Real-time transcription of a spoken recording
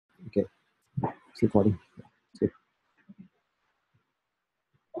It's recording. Good.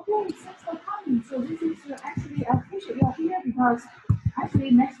 Okay, thanks for coming. So this is actually a appreciate you're here because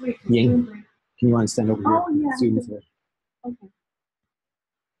actually next week. Ying, can you want to stand over here? Oh yeah. Zoom is here. Okay.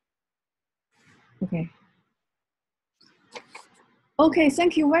 Okay. Okay,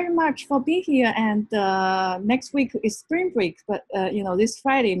 thank you very much for being here. And next week is spring break, but you know, this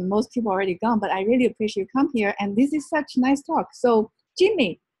Friday most people already gone. But I really appreciate you come here, and this is such nice talk. So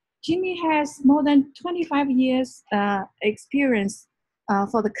Jimmy has more than 25 years experience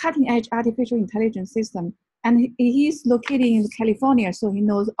for the cutting edge artificial intelligence system, and he's located in California, so he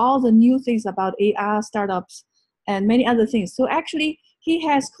knows all the new things about AR startups and many other things. So actually, he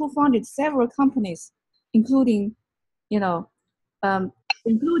has co-founded several companies, including, you know.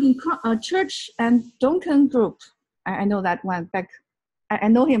 Including Church and Duncan Group. I know that one back. I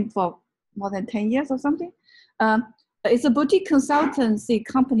know him for more than 10 years or something. It's a boutique consultancy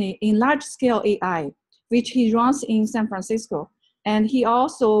company in large-scale AI, which he runs in San Francisco. And he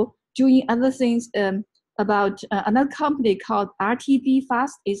also doing other things about another company called RTB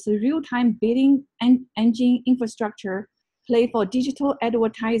Fast. It's a real-time bidding engine infrastructure play for digital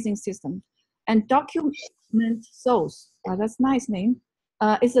advertising system. And Document Source, that's a nice name.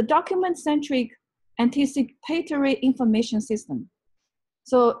 It's a document-centric anticipatory information system.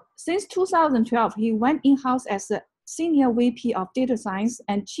 So since 2012, he went in-house as a senior VP of data science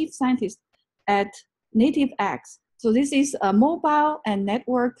and chief scientist at NativeX. So this is a mobile and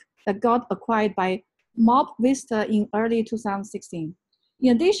network that got acquired by Mob Vista in early 2016.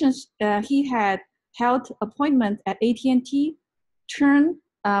 In addition, he had held appointment at AT&T, Turn,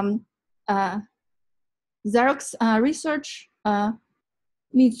 Xerox Research,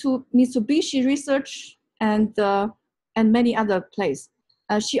 Mitsubishi Research, and many other places.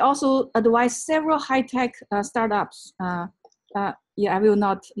 She also advised several high-tech startups. Yeah, I will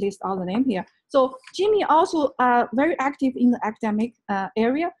not list all the names here. So Jimmy also very active in the academic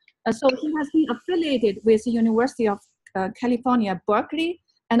area. So he has been affiliated with the University of California, Berkeley,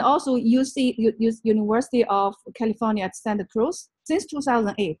 and also University of California at Santa Cruz since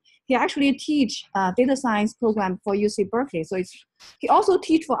 2008. He actually teach data science program for UC Berkeley. So he also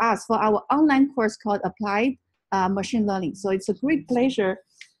teach for us for our online course called Applied Machine Learning. So it's a great pleasure.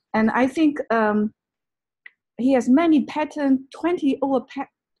 And I think he has many patents,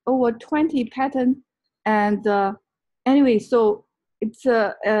 over 20 patents. And anyway, so it's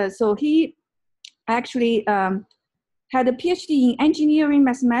so he actually had a PhD in engineering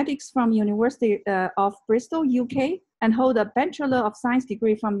mathematics from University of Bristol, UK, and hold a Bachelor of Science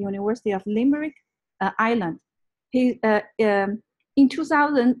degree from University of Limerick, Ireland. He, in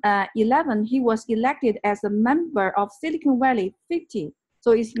 2011, he was elected as a member of Silicon Valley 50.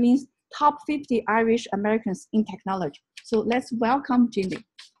 So it means top 50 Irish Americans in technology. So let's welcome Jimmy.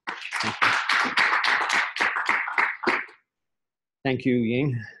 Thank you,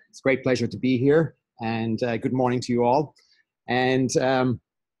 Ying. It's a great pleasure to be here. And good morning to you all. And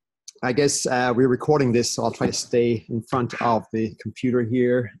I guess we're recording this, so I'll try to stay in front of the computer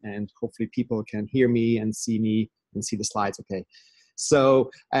here, and hopefully people can hear me and see the slides okay. So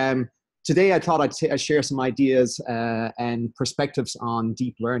today I thought I'd share some ideas and perspectives on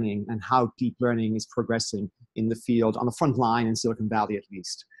deep learning and how deep learning is progressing in the field, on the front line in Silicon Valley at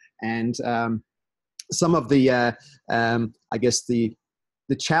least. And some of the, I guess the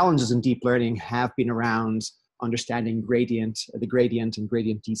challenges in deep learning have been around understanding the gradient and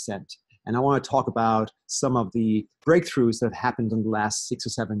gradient descent. And I want to talk about some of the breakthroughs that have happened in the last 6 or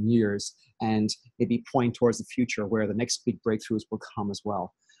 7 years, and maybe point towards the future where the next big breakthroughs will come as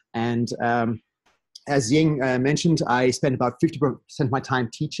well. And as Ying mentioned, I spend about 50% of my time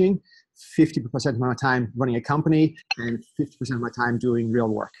teaching, 50% of my time running a company, and 50% of my time doing real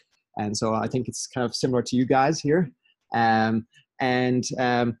work. And so I think it's kind of similar to you guys here.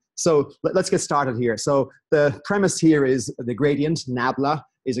 So let's get started here. So the premise here is the gradient. Nabla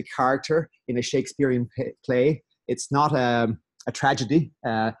is a character in a Shakespearean play. It's not a tragedy.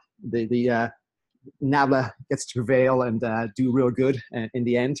 The Nabla gets to prevail and do real good in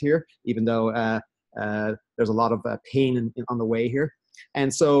the end here, even though there's a lot of pain on the way here.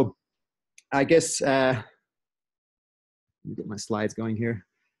 And so I guess, let me get my slides going here.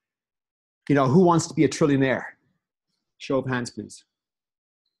 You know, who wants to be a trillionaire? Show of hands, please.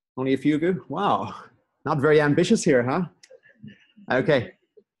 Only a few of you? Wow, not very ambitious here, huh? Okay.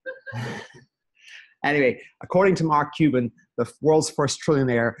 Anyway, according to Mark Cuban, the world's first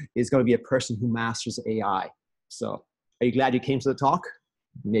trillionaire is going to be a person who masters AI. So are you glad you came to the talk?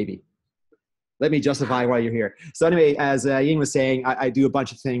 Maybe. Let me justify why you're here. So anyway, as Ying was saying, I do a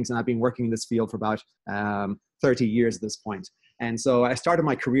bunch of things, and I've been working in this field for about 30 years at this point. And so I started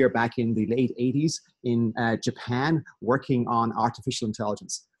my career back in the late 80s in Japan, working on artificial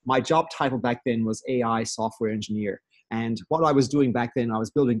intelligence. My job title back then was AI software engineer. And what I was doing back then, I was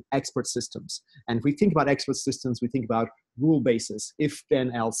building expert systems. And if we think about expert systems, we think about rule bases, if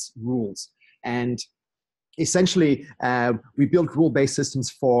then else rules. And essentially, we built rule-based systems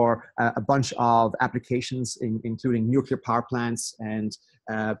for a bunch of applications, including nuclear power plants and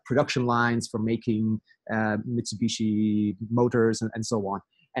production lines for making Mitsubishi motors and so on.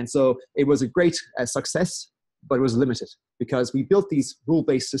 And so it was a great success, but it was limited because we built these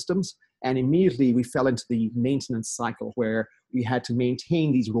rule-based systems and immediately we fell into the maintenance cycle where we had to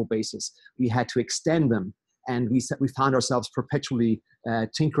maintain these rule bases. We had to extend them. And we found ourselves perpetually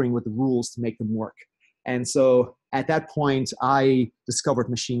tinkering with the rules to make them work. And so at that point, I discovered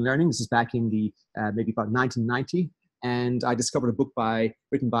machine learning. This is back in the maybe about 1990. And I discovered a book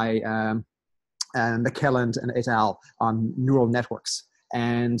written by McKelland and et al. On neural networks.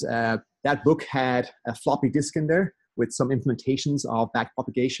 And that book had a floppy disk in there with some implementations of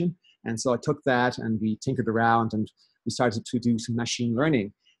backpropagation. And so I took that and we tinkered around and we started to do some machine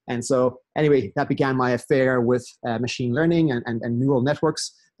learning. And so anyway, that began my affair with machine learning and neural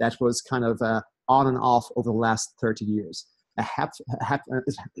networks. That was kind of on and off over the last 30 years. I'm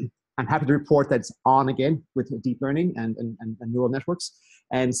happy to report that it's on again with deep learning and neural networks.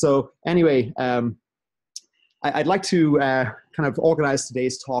 And so anyway, I'd like to kind of organize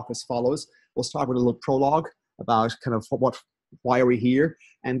today's talk as follows. We'll start with a little prologue about kind of why are we here?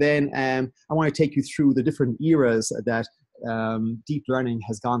 And then I want to take you through the different eras that deep learning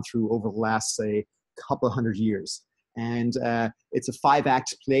has gone through over the last, say, couple of hundred years. And it's a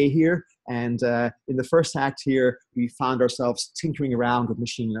 5-act play here. And in the first act here, we found ourselves tinkering around with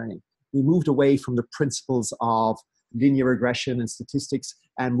machine learning. We moved away from the principles of linear regression and statistics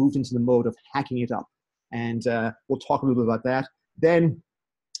and moved into the mode of hacking it up. And we'll talk a little bit about that. Then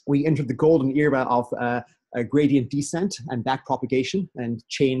we entered the golden era of gradient descent and backpropagation and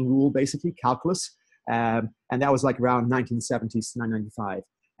chain rule, basically, calculus. And that was like around 1970s to 1995.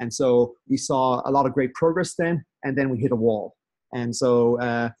 And so we saw a lot of great progress then, and then we hit a wall. And so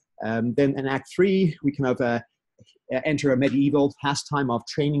then in Act 3, we kind of enter a medieval pastime of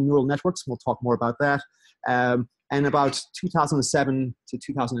training neural networks. We'll talk more about that. And about 2007 to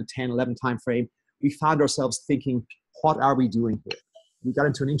 2010, 11 timeframe, we found ourselves thinking, what are we doing here? We got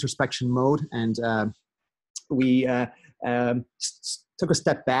into an introspection mode, and we took a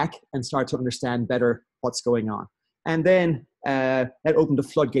step back and started to understand better what's going on. And then that opened the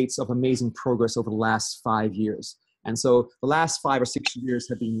floodgates of amazing progress over the last 5 years. And so the last 5 or 6 years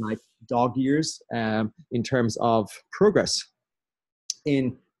have been like dog years in terms of progress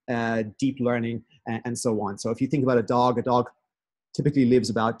in deep learning and so on. So if you think about a dog typically lives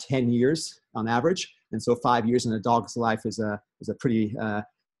about 10 years on average. And so 5 years in a dog's life is a pretty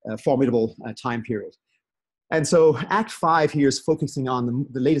formidable time period. And so Act 5 here is focusing on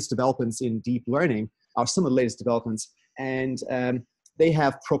the latest developments in deep learning, or some of the latest developments. And they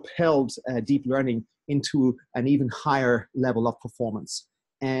have propelled deep learning into an even higher level of performance.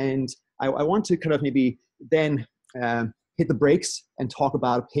 And I want to kind of maybe then hit the brakes and talk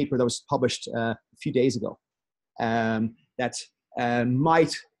about a paper that was published a few days ago that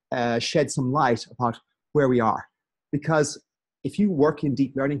might shed some light about where we are. Because if you work in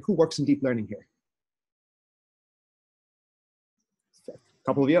deep learning, who works in deep learning here? A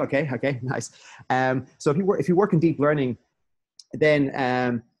couple of you, okay, nice. So if you work in deep learning,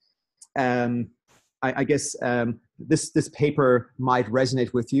 then I guess this paper might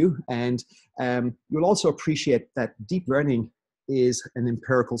resonate with you, and you'll also appreciate that deep learning is an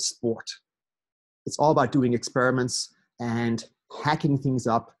empirical sport. It's all about doing experiments and hacking things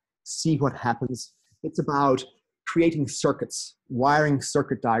up, see what happens. It's about creating circuits, wiring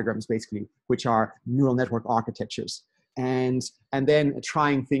circuit diagrams, basically, which are neural network architectures, and then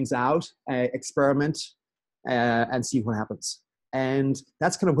trying things out, experiment, and see what happens. And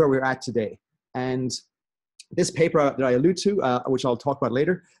that's kind of where we're at today. And this paper that I allude to, which I'll talk about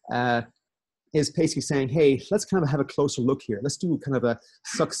later, is basically saying, hey, let's kind of have a closer look here. Let's do kind of a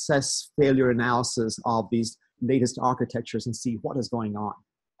success-failure analysis of these latest architectures and see what is going on.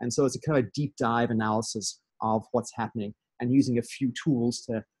 And so it's a kind of deep dive analysis of what's happening and using a few tools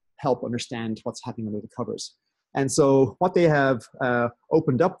to help understand what's happening under the covers. And so what they have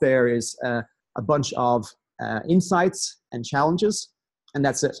opened up there is a bunch of insights and challenges, and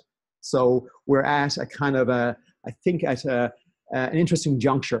that's it. So we're at a kind of I think at an interesting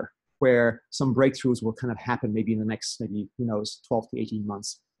juncture where some breakthroughs will kind of happen maybe in the next, maybe, who knows, 12 to 18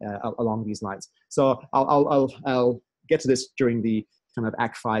 months along these lines. So I'll get to this during the kind of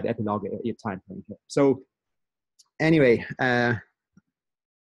Act 5 epilogue time frame here. So anyway,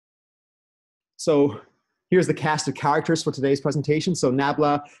 so here's the cast of characters for today's presentation. So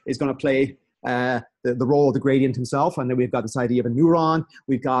Nabla is going to play the role of the gradient himself. And then we've got this idea of a neuron.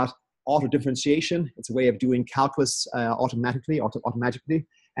 We've got auto differentiation. It's a way of doing calculus automatically.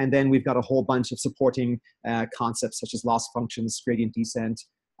 And then we've got a whole bunch of supporting concepts such as loss functions, gradient descent,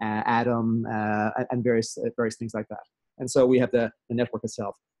 atom, and various things like that. And so we have the network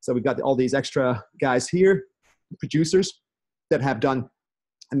itself. So we've got all these extra guys here, producers, that have done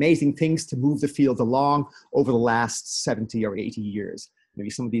amazing things to move the field along over the last 70 or 80 years. Maybe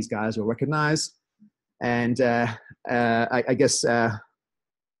some of these guys you'll recognize. And I guess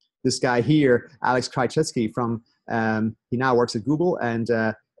this guy here, Alex Krajewski from, he now works at Google, and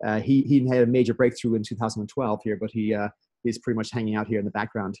he had a major breakthrough in 2012 here, but he's pretty much hanging out here in the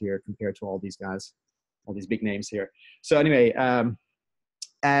background here compared to all these guys, all these big names here. So anyway,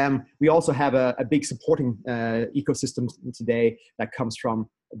 we also have a big supporting ecosystem today that comes from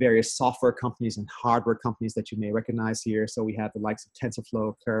various software companies and hardware companies that you may recognize here. So we have the likes of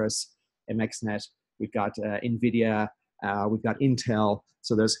TensorFlow, Keras, MXNet. We've got NVIDIA. We've got Intel.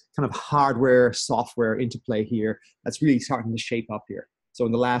 So there's kind of hardware, software interplay here that's really starting to shape up here. So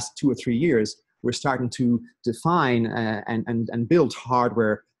in the last 2 or 3 years, we're starting to define and build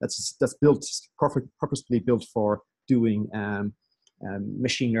hardware that's built, purposefully built for doing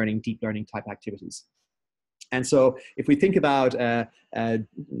machine learning, deep learning type activities. And so if we think about a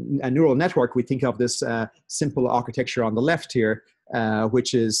neural network, we think of this simple architecture on the left here,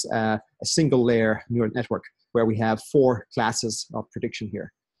 which is a single layer neural network where we have 4 classes of prediction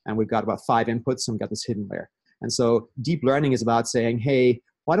here. And we've got about 5 inputs, and we've got this hidden layer. And so deep learning is about saying, hey,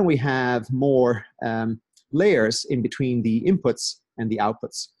 why don't we have more layers in between the inputs and the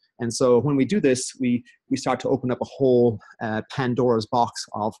outputs? And so when we do this, we start to open up a whole Pandora's box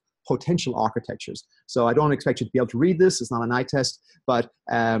of potential architectures. So I don't expect you to be able to read this. It's not an eye test. But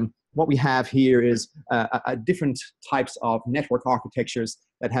what we have here is different types of network architectures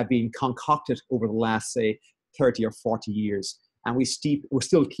that have been concocted over the last, say, 30 or 40 years. And we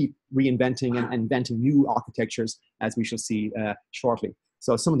still keep reinventing and inventing new architectures, as we shall see shortly.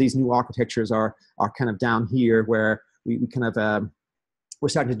 So some of these new architectures are kind of down here, where we kind of we're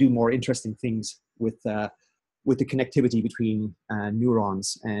starting to do more interesting things with the connectivity between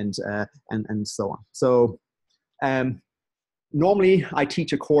neurons and so on. So normally I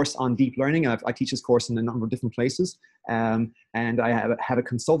teach a course on deep learning. I teach this course in a number of different places, and I have a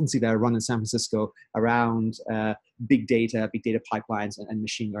consultancy that I run in San Francisco around big data pipelines, and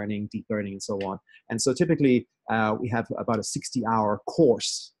machine learning, deep learning, and so on. And so typically we have about a 60-hour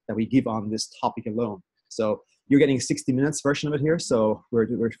course that we give on this topic alone. So you're getting a 60 minutes version of it here. So we're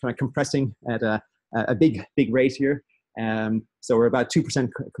kind of compressing at a big rate here. So we're about 2%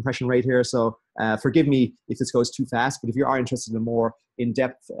 compression rate here. So forgive me if this goes too fast, but if you are interested in a more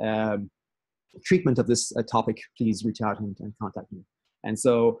in-depth treatment of this topic, please reach out and contact me. And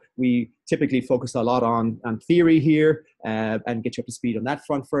so we typically focus a lot on theory here and get you up to speed on that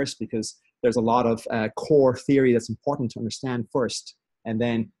front first, because there's a lot of core theory that's important to understand first, and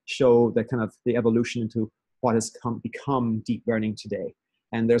then show the kind of the evolution into what has become deep learning today.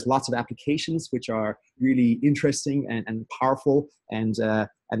 And there's lots of applications which are really interesting and powerful, and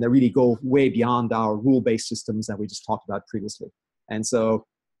they really go way beyond our rule-based systems that we just talked about previously. And so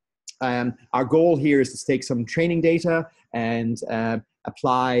our goal here is to take some training data and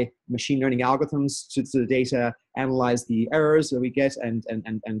apply machine learning algorithms to the data, analyze the errors that we get, and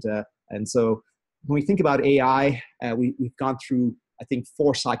so when we think about AI, we've gone through, I think,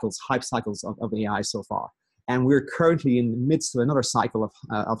 4 hype cycles of AI so far. And we're currently in the midst of another cycle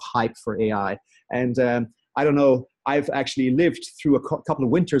of hype for AI. And I don't know, I've actually lived through a couple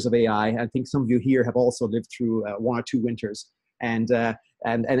of winters of AI. I think some of you here have also lived through 1 or 2 winters. And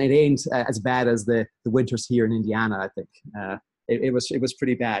it ain't as bad as the winters here in Indiana, I think. It was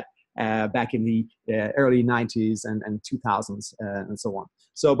pretty bad back in the early 90s and 2000s and so on.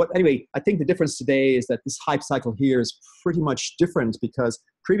 So, but anyway, I think the difference today is that this hype cycle here is pretty much different, because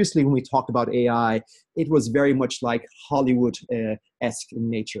previously when we talked about AI, it was very much like Hollywood-esque in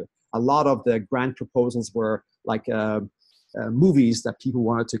nature. A lot of the grant proposals were like movies that people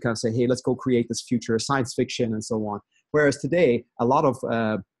wanted to kind of say, hey, let's go create this future, science fiction and so on. Whereas today, a lot of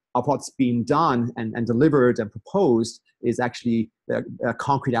what's being done and delivered and proposed is actually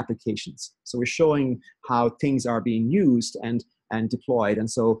concrete applications. So we're showing how things are being used and deployed. And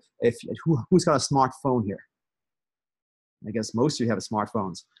so who's got a smartphone here? I guess most of you have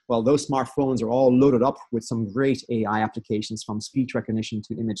smartphones. Well, those smartphones are all loaded up with some great AI applications, from speech recognition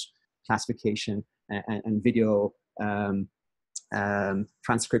to image classification and video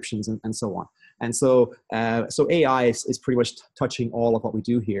transcriptions and so on. And so, so AI is pretty much touching all of what we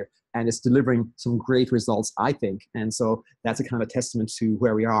do here, and it's delivering some great results, I think. And so that's a kind of a testament to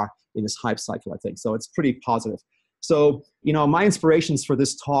where we are in this hype cycle, I think. So it's pretty positive. So, you know, my inspirations for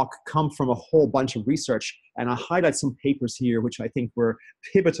this talk come from a whole bunch of research, and I highlight some papers here which I think were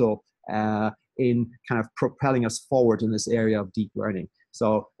pivotal in kind of propelling us forward in this area of deep learning.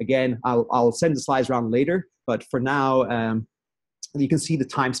 So again, I'll send the slides around later, but for now, you can see the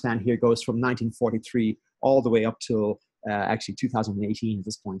time span here goes from 1943 all the way up till actually 2018 at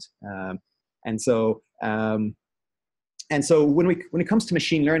this point. And so when it comes to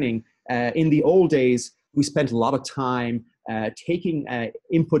machine learning, in the old days, we spent a lot of time taking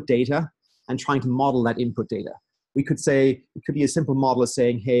input data and trying to model that input data. We could say, it could be a simple model of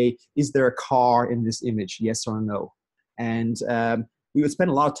saying, hey, is there a car in this image, yes or no? And we would spend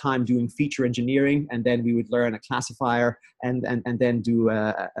a lot of time doing feature engineering, and then we would learn a classifier and then do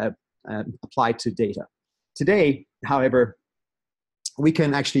apply to data. Today, however, we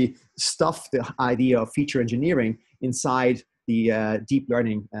can actually stuff the idea of feature engineering inside the deep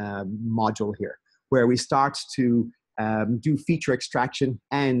learning module here, where we start to do feature extraction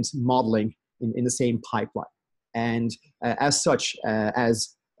and modeling in the same pipeline. And as such,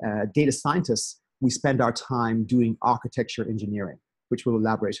 as data scientists, we spend our time doing architecture engineering, which we'll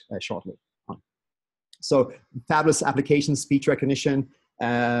elaborate shortly on. So fabulous applications, speech recognition.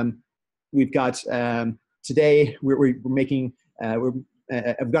 We've got, today, we're making,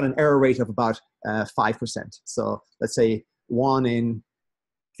 I've got an error rate of about 5%. So let's say 1 in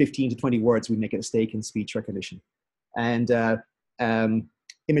 15 to 20 words, we make a mistake in speech recognition. And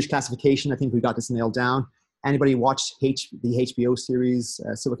image classification, I think we got this nailed down. Anybody watched the HBO series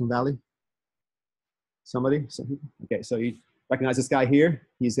Silicon Valley? Somebody? Some people? Okay, so you recognize this guy here.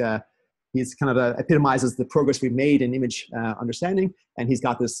 He's kind of epitomizes the progress we've made in image understanding, and he's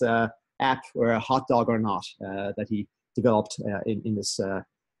got this app, or a hot dog or not, that he developed in this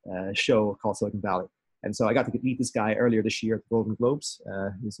show called Silicon Valley. And so I got to meet this guy earlier this year at the Golden Globes.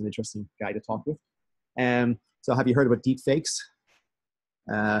 He's an interesting guy to talk with. So have you heard about deep fakes?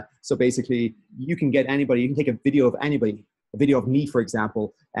 So basically, you can get anybody, you can take a video of anybody, a video of me, for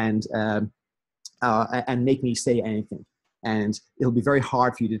example, and make me say anything. And it'll be very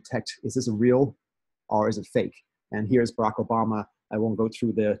hard for you to detect, is this a real or is it fake? And here's Barack Obama. I won't go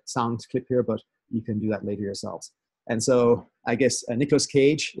through the sound clip here, but you can do that later yourselves. And so I guess Nicolas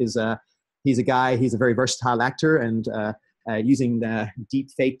Cage is he's a guy, he's a very versatile actor, and using the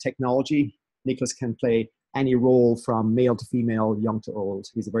deep fake technology, Nicolas can play any role from male to female, young to old.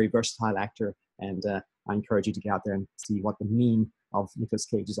 He's a very versatile actor, and I encourage you to get out there and see what the meme of Nicolas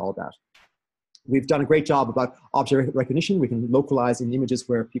Cage is all about. We've done a great job about object recognition. We can localize in images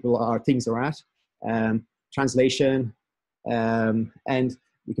where things are at, translation, and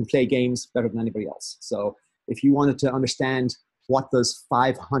you can play games better than anybody else. So if you wanted to understand what does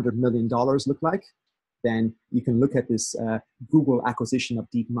 $500 million look like, then you can look at this Google acquisition of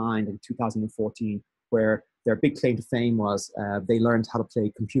DeepMind in 2014, where their big claim to fame was they learned how to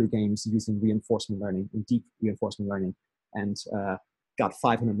play computer games using reinforcement learning, and deep reinforcement learning, and got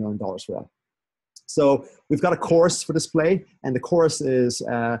 $500 million for that. So we've got a course for display, and the course is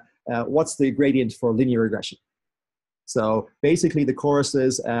what's the gradient for linear regression. So basically the course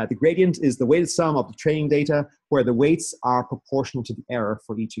is, the gradient is the weighted sum of the training data where the weights are proportional to the error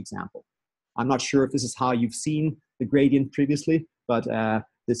for each example. I'm not sure if this is how you've seen the gradient previously, but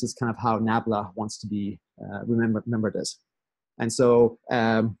this is kind of how NABLA wants to be remembered as. And so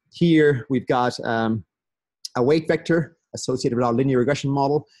here we've got a weight vector associated with our linear regression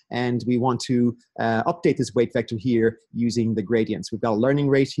model, and we want to update this weight vector here using the gradients. We've got a learning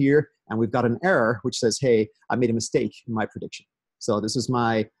rate here, and we've got an error which says, hey, I made a mistake in my prediction. So this is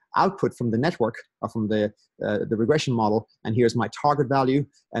my output from the network, or from the regression model, and here's my target value,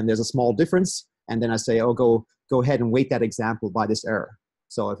 and there's a small difference, and then I say, oh, go ahead and weight that example by this error.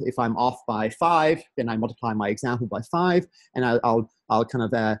 So if I'm off by 5, then I multiply my example by 5, and I'll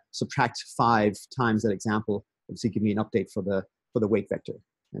kind of subtract 5 times that example to give me an update for the weight vector.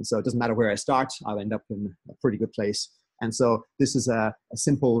 And so it doesn't matter where I start, I'll end up in a pretty good place. And so this is a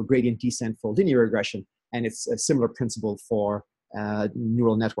simple gradient descent for linear regression, and it's a similar principle for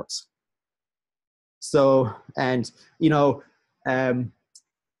neural networks. So, and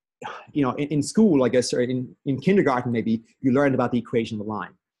in school, I guess, or in kindergarten maybe, you learned about the equation of the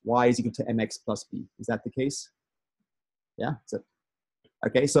line. Y is equal to mx plus b. Is that the case? Yeah.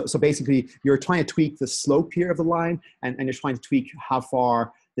 Okay. So basically, you're trying to tweak the slope here of the line, and you're trying to tweak how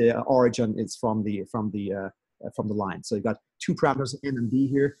far the origin is from the line. So you've got two parameters, n and b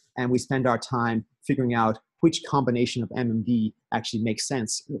here, and we spend our time figuring out which combination of M and D actually makes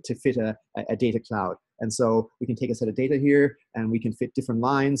sense to fit a data cloud. And so we can take a set of data here and we can fit different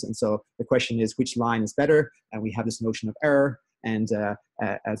lines. And so the question is, which line is better? And we have this notion of error. And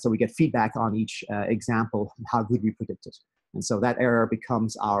so we get feedback on each example, how good we predict it. And so that error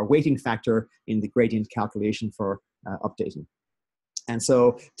becomes our weighting factor in the gradient calculation for updating. And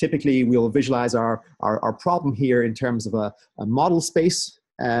so typically we'll visualize our problem here in terms of a model space.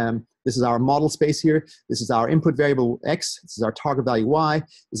 This is our model space here. This is our input variable X. This is our target value Y.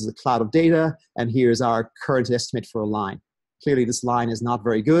 This is a cloud of data. And here's our current estimate for a line. Clearly this line is not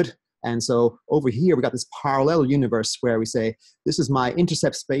very good. And so over here, we got this parallel universe where we say, this is my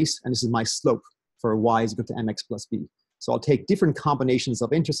intercept space and this is my slope for Y is equal to mx plus b. So I'll take different combinations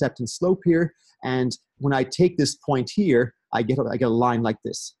of intercept and slope here. And when I take this point here, I get a line like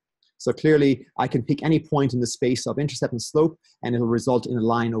this. So clearly I can pick any point in the space of intercept and slope and it'll result in a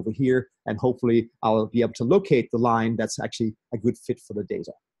line over here. And hopefully I'll be able to locate the line that's actually a good fit for the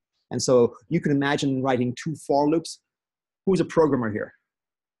data. And so you can imagine writing 2 for loops. Who's a programmer here?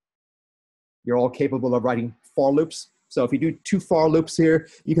 You're all capable of writing for loops. So if you do 2 for loops here,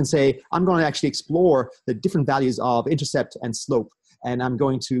 you can say, I'm going to actually explore the different values of intercept and slope. And I'm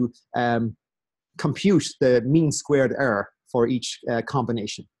going to compute the mean squared error for each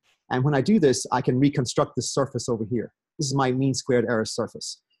combination. And when I do this, I can reconstruct the surface over here. This is my mean squared error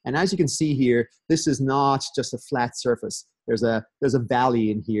surface. And as you can see here, this is not just a flat surface. There's a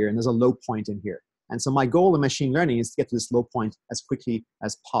valley in here and there's a low point in here. And so my goal in machine learning is to get to this low point as quickly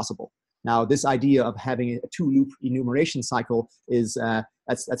as possible. Now, this idea of having a 2-loop enumeration cycle is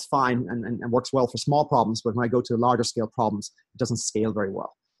that's fine and works well for small problems, but when I go to larger scale problems, it doesn't scale very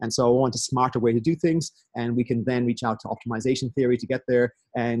well. And so I want a smarter way to do things, and we can then reach out to optimization theory to get there.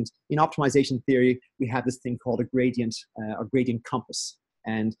 And in optimization theory, we have this thing called a gradient compass.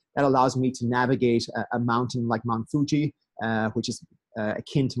 And that allows me to navigate a mountain like Mount Fuji, which is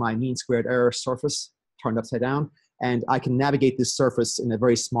akin to my mean squared error surface turned upside down. And I can navigate this surface in a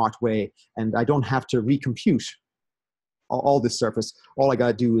very smart way. And I don't have to recompute all this surface. All I got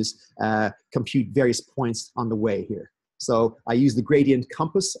to do is compute various points on the way here. So I use the gradient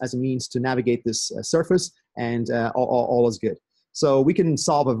compass as a means to navigate this surface, and all is good. So we can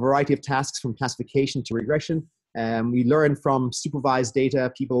solve a variety of tasks from classification to regression. We learn from supervised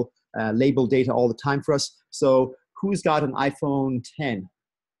data. People label data all the time for us. So who's got an iPhone 10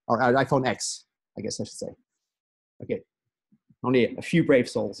 or iPhone X, I guess I should say. Okay, only a few brave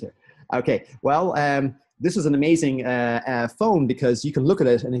souls here. Okay, well, this is an amazing phone because you can look at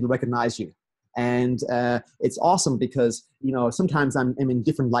it and it'll recognize you. And it's awesome because, you know, sometimes I'm in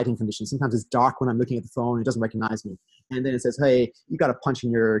different lighting conditions. Sometimes it's dark when I'm looking at the phone, it doesn't recognize me. And then it says, hey, you got to punch in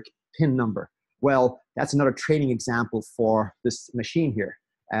your PIN number. Well, that's another training example for this machine here.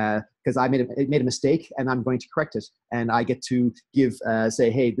 Because it made a mistake and I'm going to correct it. And I get to give, say,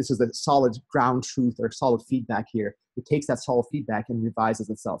 hey, this is a solid ground truth or solid feedback here. It takes that solid feedback and revises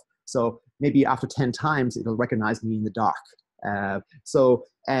itself. So maybe after 10 times, it'll recognize me in the dark. So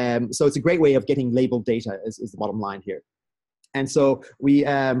it's a great way of getting labeled data is the bottom line here. And so we've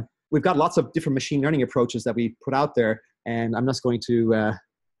got lots of different machine learning approaches that we put out there. And I'm just going to,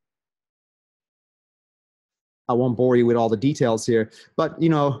 I won't bore you with all the details here, but, you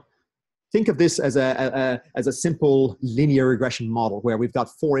know, think of this as a simple linear regression model where we've got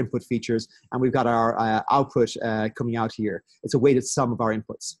 4 input features and we've got our output coming out here. It's a weighted sum of our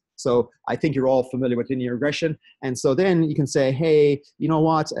inputs. So I think you're all familiar with linear regression. And so then you can say, hey, you know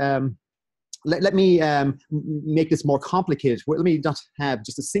what? Let me make this more complicated. Let me not have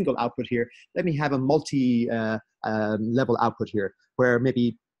just a single output here. Let me have a multi-level output here where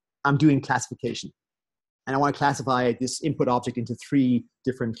maybe I'm doing classification. And I want to classify this input object into 3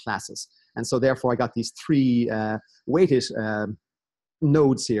 different classes. And so therefore I got these 3 weighted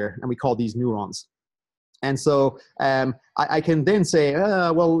nodes here, and we call these neurons. And so I can then say,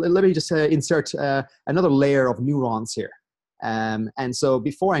 well, let me just insert another layer of neurons here. And so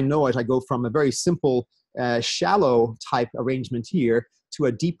before I know it, I go from a very simple shallow type arrangement here to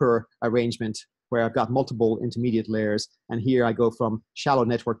a deeper arrangement where I've got multiple intermediate layers. And here I go from shallow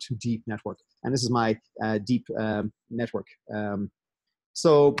network to deep network. And this is my deep network.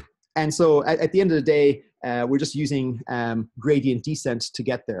 So at the end of the day, we're just using gradient descent to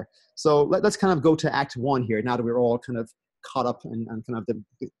get there. So let's kind of go to Act 1 here, now that we're all kind of caught up and kind of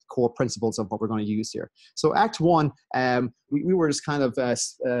the core principles of what we're going to use here. So Act 1, we were just kind of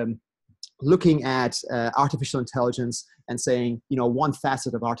looking at artificial intelligence and saying, you know, one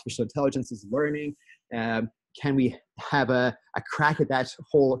facet of artificial intelligence is learning. can we have a crack at that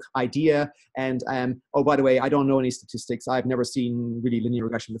whole idea? And oh, by the way, I don't know any statistics. I've never seen really linear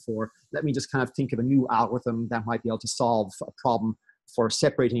regression before. Let me just kind of think of a new algorithm that might be able to solve a problem for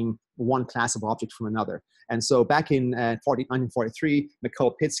separating one class of object from another. And so back in 1943,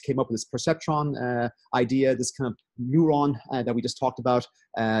 McCulloch-Pitts came up with this perceptron idea, this kind of neuron that we just talked about.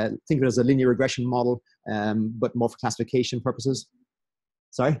 Think of it as a linear regression model, but more for classification purposes.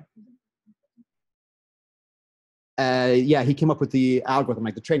 Sorry? Yeah, he came up with the algorithm,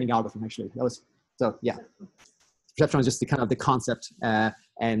 like the training algorithm, actually. That was, so yeah. Perceptron is just the kind of the concept.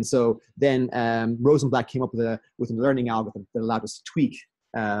 And so then Rosenblatt came up with a learning algorithm that allowed us to tweak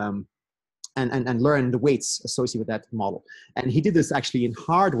and learn the weights associated with that model. And he did this actually in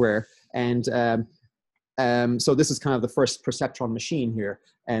hardware. And so this is kind of the first perceptron machine here.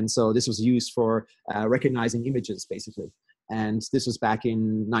 And so this was used for recognizing images, basically. And this was back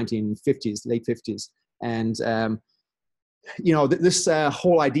in 1950s, late 50s. And, you know, this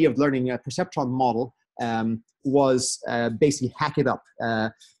whole idea of learning a perceptron model was basically hack it up.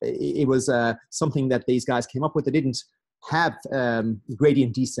 It was something that these guys came up with. They didn't have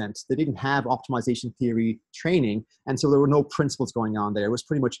gradient descent. They didn't have optimization theory training. And so there were no principles going on there. It was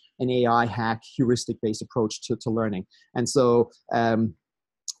pretty much an AI hack, heuristic-based approach to learning. And so let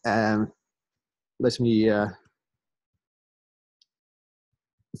me,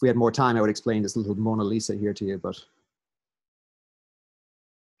 if we had more time, I would explain this little Mona Lisa here to you, but.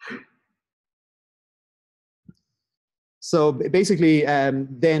 So basically,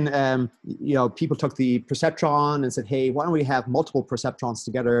 then you know, people took the perceptron and said, "Hey, why don't we have multiple perceptrons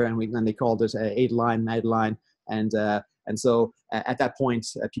together?" And they called it Adeline, Madeline, and so at that point,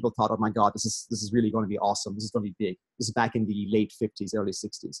 people thought, "Oh my God, this is really going to be awesome. This is going to be big." This is back in the late 50s, early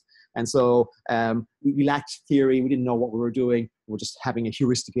 60s, and so we lacked theory. We didn't know what we were doing. We were just having a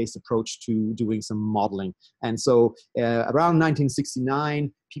heuristic-based approach to doing some modeling. And so around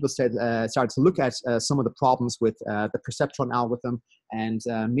 1969. People started to look at some of the problems with the perceptron algorithm, and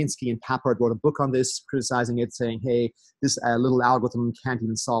Minsky and Papert wrote a book on this, criticizing it, saying, "Hey, this little algorithm can't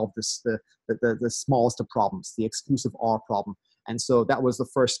even solve the smallest of problems, the exclusive OR problem." And so that was the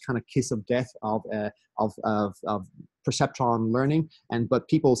first kind of kiss of death of perceptron learning. But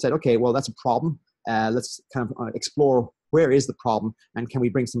people said, "Okay, well, that's a problem. Let's kind of explore where is the problem, and can we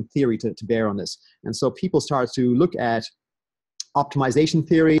bring some theory to bear on this?" And so people started to look at optimization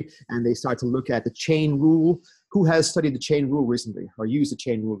theory, and they start to look at the chain rule. Who has studied the chain rule recently or used the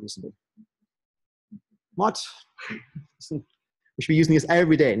chain rule recently? What? We should be using this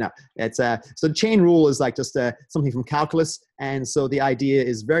every day. No, it's so the chain rule is like just something from calculus, and so the idea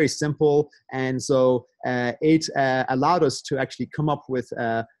is very simple, and so it allowed us to actually come up with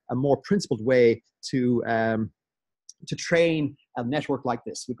a more principled way to train a network like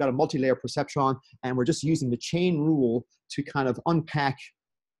this. We've got a multi-layer perceptron, and we're just using the chain rule to kind of unpack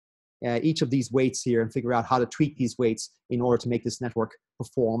each of these weights here and figure out how to tweak these weights in order to make this network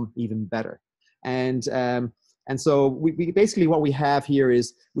perform even better. And so we basically what we have here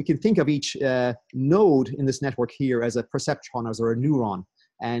is we can think of each node in this network here as a perceptron or a neuron.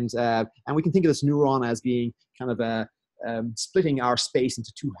 And we can think of this neuron as being kind of splitting our space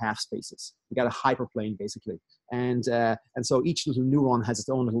into two half spaces. We got a hyperplane basically. And so each little neuron has its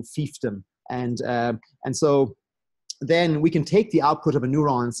own little fiefdom. And so then we can take the output of a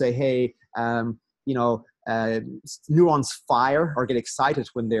neuron and say, hey, you know, neurons fire or get excited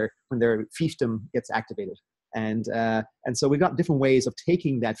when their fiefdom gets activated. And so we've got different ways of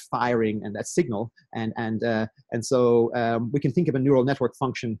taking that firing and that signal. And so we can think of a neural network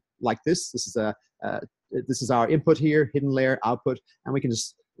function like this. This is our input here, hidden layer, output, and we can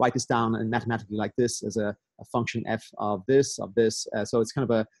just write this down and mathematically like this as a function f of this. So it's kind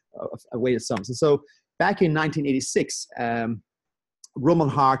of a weighted sums. And so back in 1986,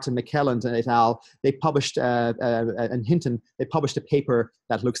 Rumelhart and McKelland and et al., they published, and Hinton, they published a paper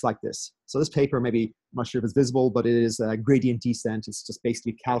that looks like this. So this paper, maybe, I'm not sure if it's visible, but it is gradient descent. It's just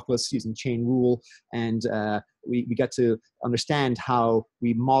basically calculus using chain rule. And we got to understand how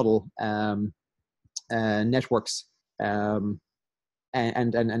we model networks and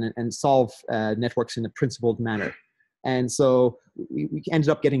solve networks in a principled manner. And so we ended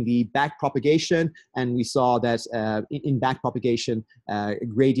up getting the back propagation, and we saw that in back propagation,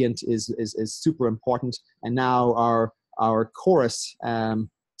 gradient is super important. And now our chorus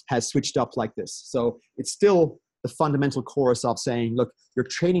has switched up like this. So it's still the fundamental chorus of saying, look, your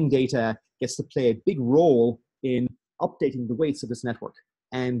training data gets to play a big role in updating the weights of this network.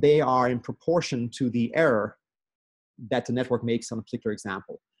 And they are in proportion to the error that the network makes on a particular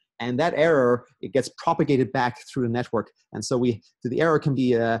example. And that error, it gets propagated back through the network. And so the error can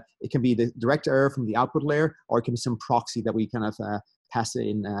be, it can be the direct error from the output layer, or it can be some proxy that we kind of pass it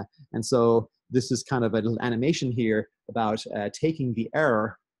in. And so this is kind of a little animation here about taking the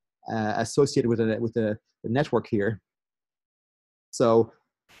error associated with the network here. So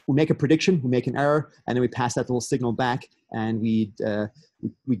we make a prediction, we make an error, and then we pass that little signal back, and we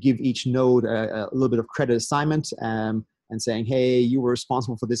give each node a little bit of credit assignment, and saying, hey, you were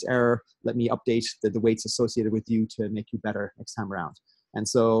responsible for this error. Let me update the weights associated with you to make you better next time around. And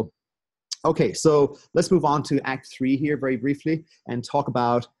so, okay, so let's move on to Act 3 here very briefly and talk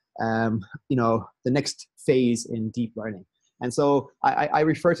about the next phase in deep learning. And so I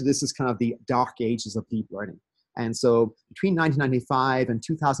refer to this as kind of the dark ages of deep learning. And so between 1995 and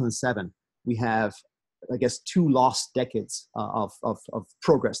 2007, we have, I guess, 2 lost decades of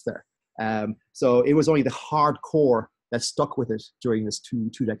progress there. So it was only the hardcore that stuck with it during this two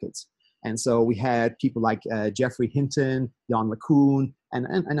decades. And so we had people like Jeffrey Hinton, Jan LeCun,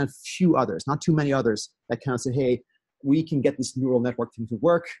 and a few others, not too many others, that kind of say, hey, we can get this neural network thing to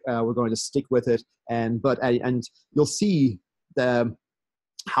work. We're going to stick with it. And you'll see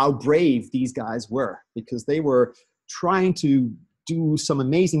how brave these guys were, because they were trying to do some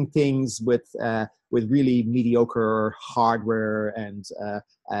amazing things with really mediocre hardware and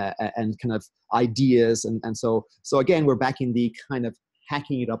kind of ideas. And so again, we're back in the kind of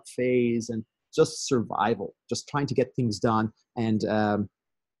hacking it up phase and just survival, just trying to get things done. And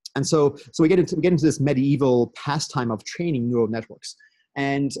so we get into this medieval pastime of training neural networks.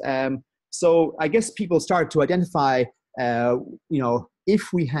 And so I guess people start to identify,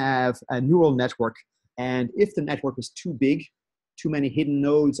 if we have a neural network, and if the network is too big, too many hidden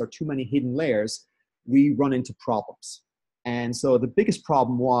nodes or too many hidden layers, we run into problems. And so the biggest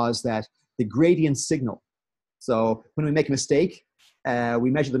problem was that the gradient signal. So when we make a mistake, we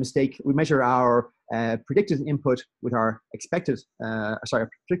measure the mistake, we measure our predicted input with our predicted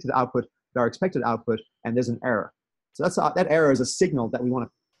output with our expected output, and there's an error. So that error is a signal that we want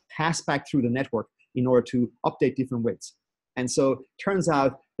to pass back through the network in order to update different weights. And so it turns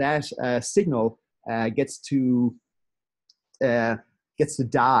out that signal gets to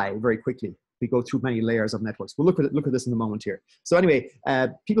die very quickly. We go through many layers of networks. We'll look at this in a moment here. So anyway,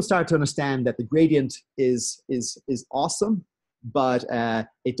 people start to understand that the gradient is awesome, but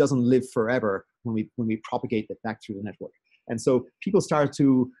it doesn't live forever when we propagate it back through the network. And so people start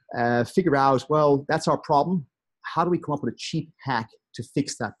to figure out, well, that's our problem. How do we come up with a cheap hack to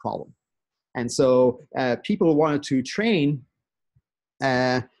fix that problem? And so people wanted to train.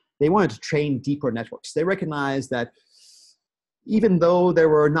 They wanted to train deeper networks. They recognized that even though there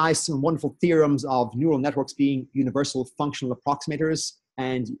were nice and wonderful theorems of neural networks being universal functional approximators,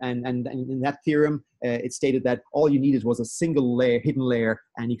 and in that theorem, it stated that all you needed was a single layer, hidden layer,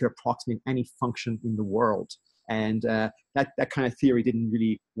 and you could approximate any function in the world. And that kind of theory didn't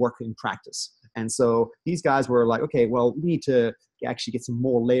really work in practice. And so these guys were like, okay, well, we need to actually get some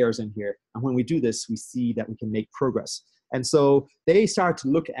more layers in here. And when we do this, we see that we can make progress. And so they start to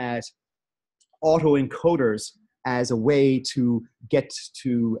look at autoencoders as a way to get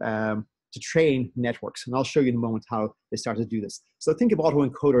to train networks. And I'll show you in a moment how they start to do this. So think of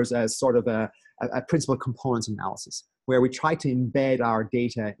autoencoders as sort of a principal components analysis, where we try to embed our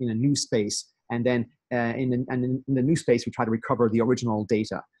data in a new space, and then in the new space, we try to recover the original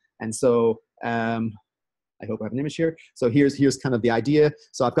data. And so I hope I have an image here. So here's kind of the idea.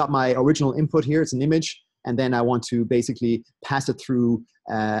 So I've got my original input here. It's an image. And then I want to basically pass it through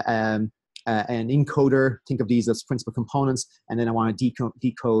an encoder. Think of these as principal components. And then I want to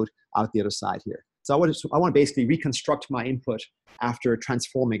decode out the other side here. So I want to basically reconstruct my input after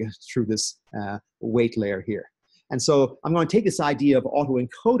transforming it through this weight layer here. And so I'm going to take this idea of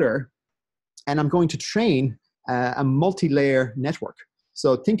autoencoder, and I'm going to train a multi-layer network.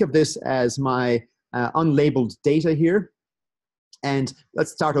 So think of this as my unlabeled data here. And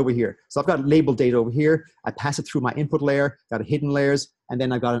let's start over here. So I've got labeled data over here. I pass it through my input layer, got hidden layers, and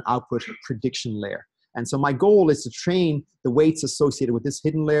then I've got an output prediction layer. And so my goal is to train the weights associated with this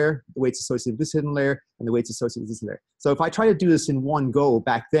hidden layer, the weights associated with this hidden layer, and the weights associated with this layer. So if I try to do this in one go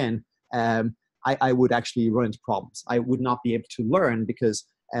back then, I would actually run into problems. I would not be able to learn, because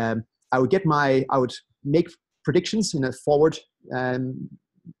I would make predictions in a forward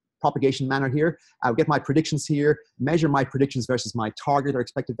propagation manner here. I would get my predictions here, measure my predictions versus my target or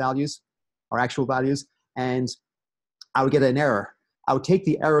expected values or actual values, and I would get an error. I would take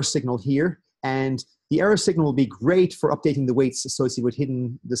the error signal here, and the error signal will be great for updating the weights associated with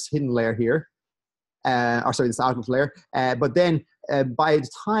this hidden layer here, this output layer. But then by the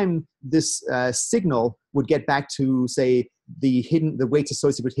time this signal would get back to, say, the weights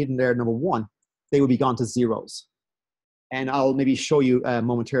associated with hidden layer number 1, they will be gone to zeros. And I'll maybe show you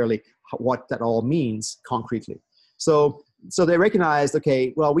momentarily what that all means concretely. So they recognized,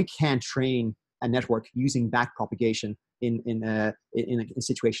 okay, well, we can't train a network using backpropagation in a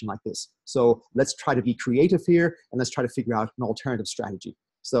situation like this. So let's try to be creative here, and let's try to figure out an alternative strategy.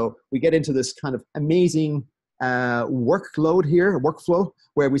 So we get into this kind of amazing workload here, workflow,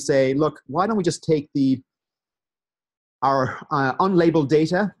 where we say, look, why don't we just take our unlabeled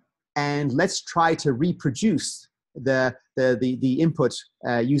data, and let's try to reproduce the input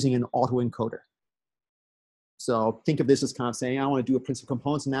using an autoencoder. So think of this as kind of saying, I want to do a principal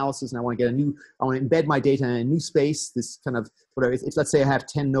components analysis, and I want to embed my data in a new space. This kind of whatever. Let's say I have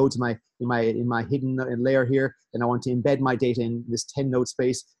 10 nodes in my hidden layer here, and I want to embed my data in this 10 node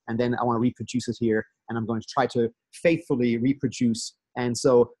space, and then I want to reproduce it here, and I'm going to try to faithfully reproduce. And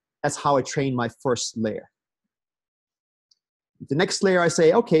so that's how I train my first layer. The next layer, I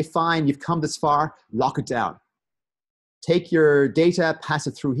say, okay, fine, you've come this far, lock it down. Take your data, pass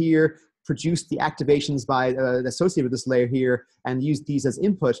it through here, produce the activations associated with this layer here, and use these as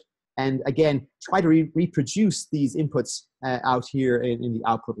input. And again, try to reproduce these inputs out here in the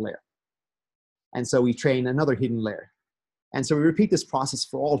output layer. And so we train another hidden layer. And so we repeat this process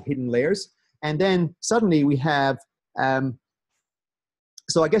for all hidden layers. And then suddenly we have,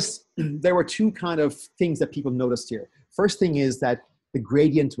 so I guess there were two kind of things that people noticed here. First thing is that the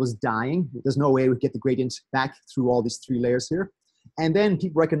gradient was dying. There's no way we get the gradient back through all these 3 layers here. And then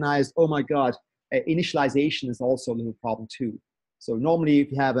people recognized, oh my God, initialization is also a little problem too. So normally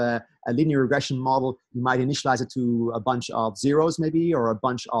if you have a linear regression model, you might initialize it to a bunch of zeros maybe, or a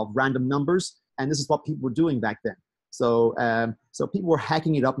bunch of random numbers. And this is what people were doing back then. So, so people were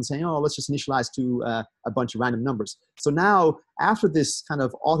hacking it up and saying, oh, let's just initialize to a bunch of random numbers. So now, after this kind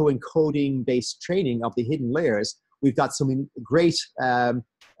of autoencoding based training of the hidden layers, we've got some great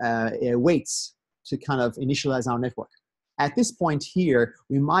weights to kind of initialize our network. At this point here,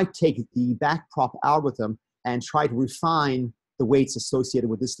 we might take the backprop algorithm and try to refine the weights associated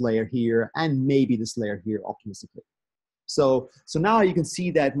with this layer here and maybe this layer here optimistically. So now you can see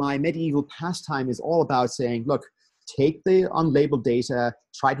that my medieval pastime is all about saying, look, take the unlabeled data,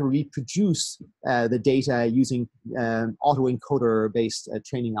 try to reproduce the data using autoencoder-based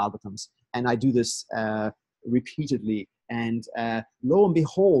training algorithms. And I do this repeatedly. And lo and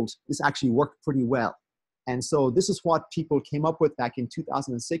behold, this actually worked pretty well. And so this is what people came up with back in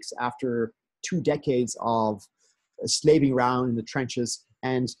 2006 after 2 decades of slaving around in the trenches.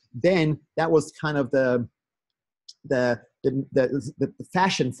 And then that was kind of the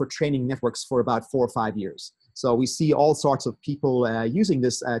fashion for training networks for about 4 or 5 years. So we see all sorts of people using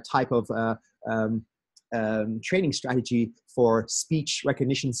this type of training strategy for speech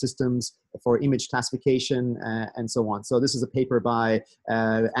recognition systems, for image classification, and so on. So this is a paper by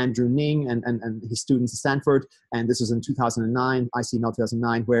Andrew Ning and his students at Stanford, and this was in 2009, ICML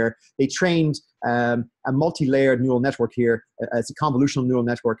 2009, where they trained a multi-layered neural network here. It's a convolutional neural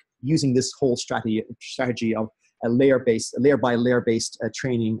network using this whole strategy of a layer by layer based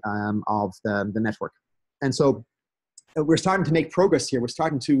training of the network. And so we're starting to make progress here. We're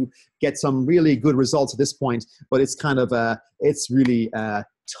starting to get some really good results at this point, but it's kind of it's really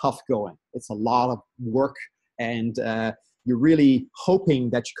tough going. It's a lot of work, and you're really hoping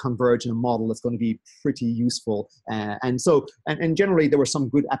that you converge in a model that's going to be pretty useful. And generally there were some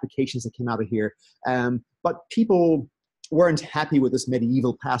good applications that came out of here, but people weren't happy with this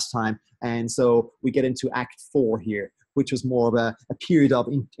medieval pastime, and so we get into Act 4 here, which was more of a period of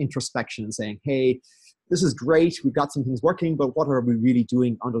introspection and saying, hey, this is great, we've got some things working, but what are we really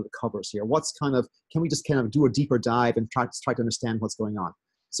doing under the covers here? Can we just kind of do a deeper dive and try to understand what's going on?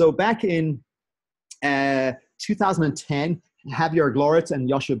 So back in 2010, Javier Glorit and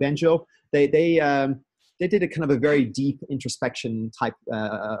Yoshua Benjo, they did a kind of a very deep introspection type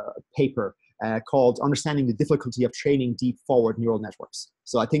paper called Understanding the Difficulty of Training Deep Forward Neural Networks.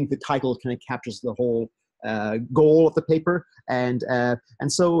 So I think the title kind of captures the whole goal of the paper, and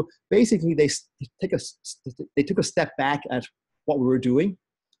so basically they took a step back at what we were doing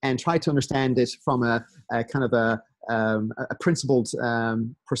and tried to understand it from a kind of a principled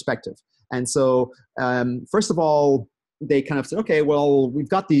perspective. And so first of all, they kind of said, okay, well, we've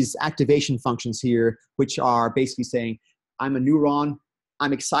got these activation functions here, which are basically saying, I'm a neuron,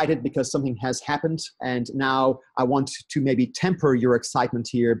 I'm excited because something has happened, and now I want to maybe temper your excitement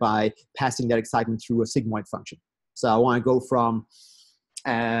here by passing that excitement through a sigmoid function. So I want to go from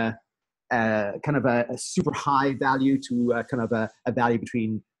kind of a super high value to kind of a value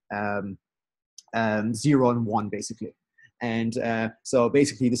between 0 and 1, basically. And so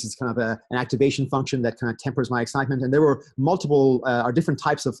basically, this is kind of an activation function that kind of tempers my excitement. And there were multiple or different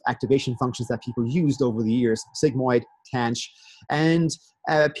types of activation functions that people used over the years, sigmoid, tanh. And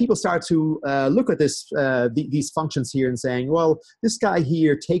people start to look at these functions here and saying, well, this guy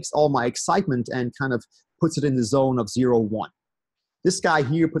here takes all my excitement and kind of puts it in the zone of 0, 1. This guy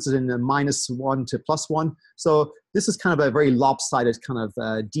here puts it in a -1 to +1. So this is kind of a very lopsided kind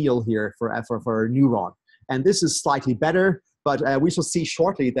of deal here for a neuron. And this is slightly better, but we shall see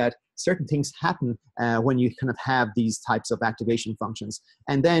shortly that certain things happen when you kind of have these types of activation functions.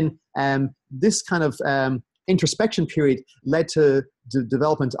 And then this kind of introspection period led to the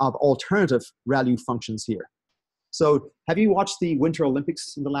development of alternative value functions here. So have you watched the Winter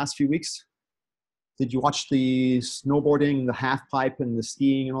Olympics in the last few weeks? Did you watch the snowboarding, the half pipe, and the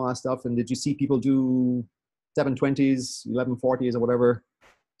skiing and all that stuff? And did you see people do 720s, 1140s, or whatever?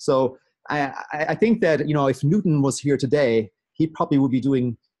 So I think that, you know, if Newton was here today, he probably would be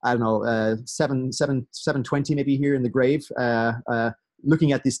doing, I don't know, 720 maybe here in the grave,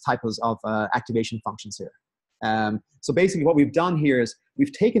 looking at these types of activation functions here. So basically what we've done here is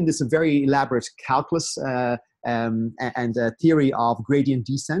we've taken this very elaborate calculus and theory of gradient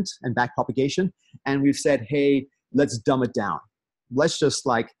descent and backpropagation, and we've said, hey, let's dumb it down. Let's just,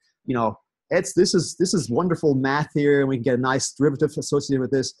 like, you know, this is wonderful math here, and we can get a nice derivative associated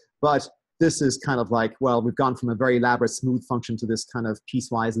with this, but this is kind of like, well, we've gone from a very elaborate smooth function to this kind of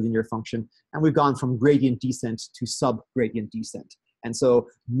piecewise linear function, and we've gone from gradient descent to sub-gradient descent. And so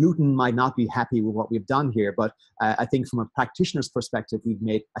Newton might not be happy with what we've done here, but I think from a practitioner's perspective, we've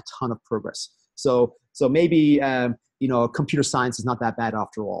made a ton of progress. So maybe you know, computer science is not that bad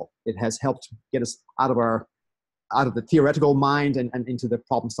after all. It has helped get us out of the theoretical mind and into the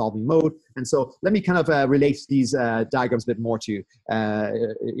problem-solving mode. And so let me kind of relate these diagrams a bit more to you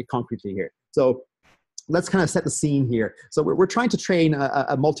concretely here. So let's kind of set the scene here. So we're trying to train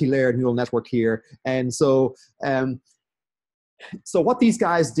a multi-layered neural network here. And so so what these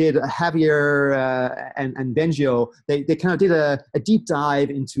guys did, Javier and Benjio, they kind of did a deep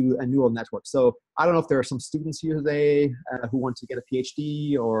dive into a neural network. So I don't know if there are some students here today who want to get a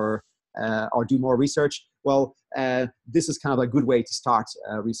PhD or do more research. Well, this is kind of a good way to start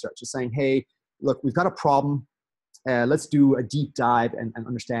research. It's saying, hey, look, we've got a problem. Let's do a deep dive and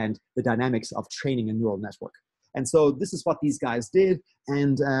understand the dynamics of training a neural network. And so this is what these guys did.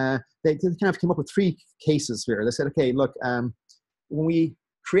 And they kind of came up with 3 cases here. They said, okay, look, when we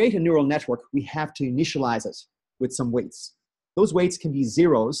create a neural network, we have to initialize it with some weights. Those weights can be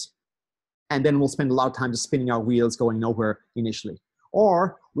zeros, and then we'll spend a lot of time just spinning our wheels going nowhere initially.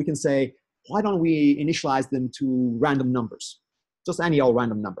 Or we can say, why don't we initialize them to random numbers, just any old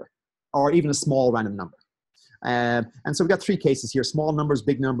random number, or even a small random number. And so we've got 3 cases here: small numbers,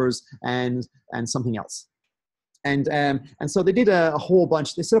 big numbers, and something else. And so they did a whole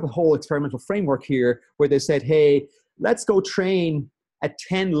bunch. They set up a whole experimental framework here where they said, hey, let's go train a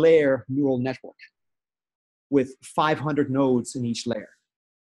 10-layer neural network with 500 nodes in each layer.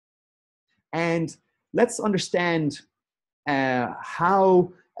 And let's understand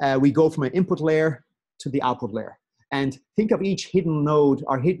how we go from an input layer to the output layer. And think of each hidden node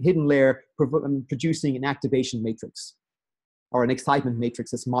or hidden layer producing an activation matrix or an excitement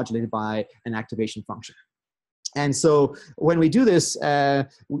matrix that's modulated by an activation function. And so when we do this,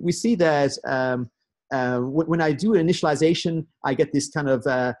 we see that when I do initialization, I get this kind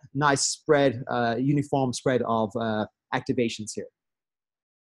of nice spread, uniform spread of activations here.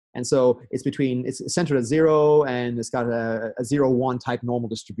 And so it's centered at 0, and it's got a 0-1 type normal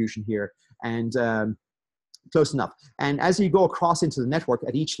distribution here, and close enough. And as you go across into the network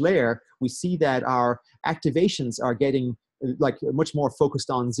at each layer, we see that our activations are getting like much more focused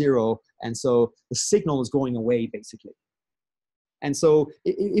on 0, and so the signal is going away basically. And so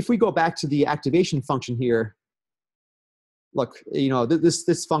if we go back to the activation function here, look, you know,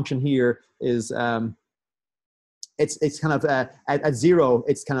 this function here is it's kind of at 0,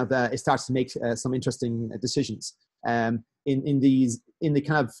 it's kind of it starts to make some interesting decisions. In the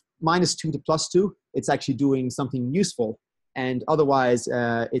kind of -2 to +2, it's actually doing something useful, and otherwise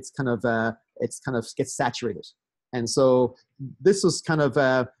it's kind of gets saturated. And so this was kind of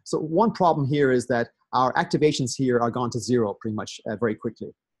so one problem here is that our activations here are gone to 0 pretty much very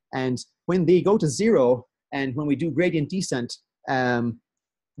quickly. And when they go to 0, and when we do gradient descent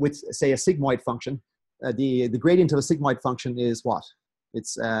with, say, a sigmoid function, the gradient of a sigmoid function is what?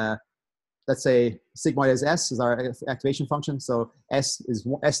 It's let's say sigmoid is s is our activation function. So s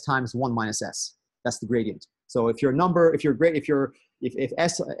times 1 minus s. That's the gradient. So if your number, if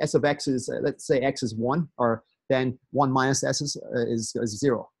s of x is let's say x is 1, or then 1 minus s is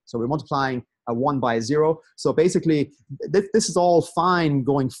 0. So we're multiplying a 1 by a 0. So basically, this is all fine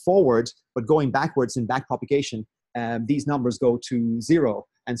going forward, but going backwards in backpropagation, these numbers go to 0.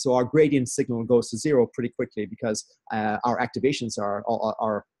 And so our gradient signal goes to 0 pretty quickly because our activations are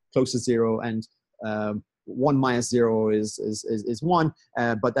close to 0, and 1 minus 0 is 1,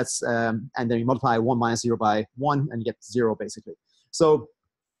 but that's, and then you multiply 1 minus 0 by 1 and you get 0 basically. So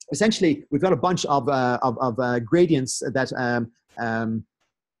essentially, we've got a bunch of gradients that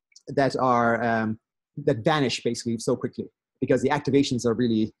that vanish basically so quickly because the activations are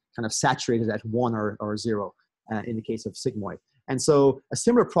really kind of saturated at 1 or 0 in the case of sigmoid. And so a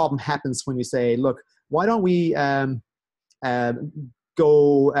similar problem happens when you say, look, why don't we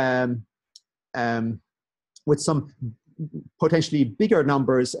go with some potentially bigger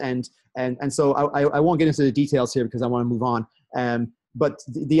numbers, and so I won't get into the details here because I want to move on. But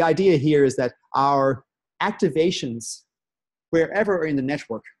the idea here is that our activations, wherever in the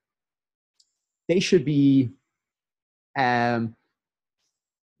network, they should be not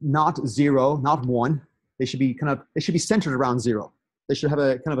 0, not 1. They should be centered around 0. They should have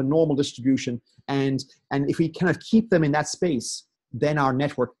a kind of a normal distribution, and if we kind of keep them in that space, then our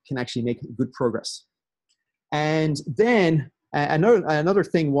network can actually make good progress. And then another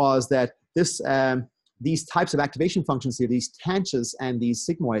thing was that these types of activation functions here, these tanches and these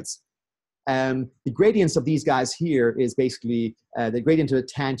sigmoids, the gradients of these guys here is basically, the gradient of a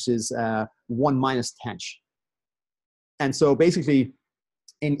tanch is 1 minus tanch. And so basically,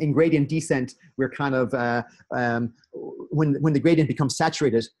 in gradient descent, we're kind of, when the gradient becomes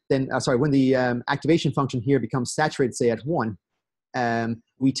saturated, then, when the activation function here becomes saturated, say at 1,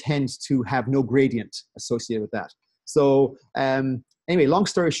 we tend to have no gradient associated with that. So anyway, long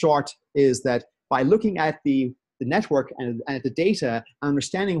story short is that by looking at the network and at the data,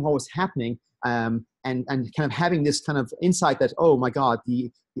 understanding what was happening, and kind of having this kind of insight that, oh my God,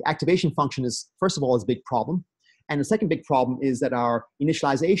 the activation function is, first of all, is a big problem. And the second big problem is that our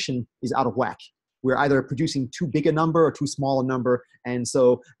initialization is out of whack. We're either producing too big a number or too small a number. And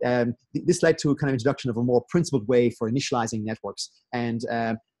so this led to a kind of introduction of a more principled way for initializing networks. And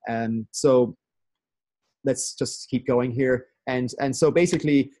so let's just keep going here. And so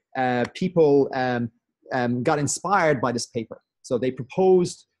basically, people got inspired by this paper. So they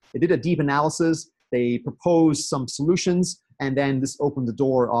did a deep analysis, they proposed some solutions, and then this opened the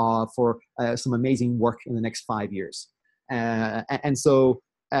door for some amazing work in the next 5 years. So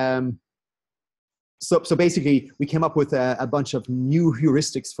basically, we came up with a bunch of new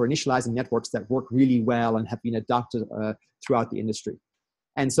heuristics for initializing networks that work really well and have been adopted throughout the industry.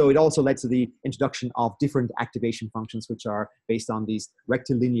 And so it also led to the introduction of different activation functions, which are based on these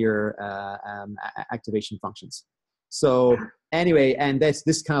rectilinear activation functions. So anyway, and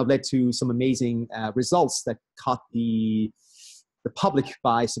this kind of led to some amazing results that caught the public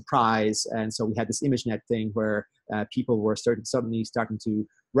by surprise. And so we had this ImageNet thing where people were suddenly starting to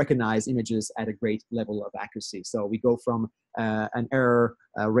recognize images at a great level of accuracy. So we go from an error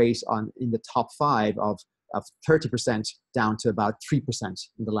rate in the top 5 of 30% down to about 3%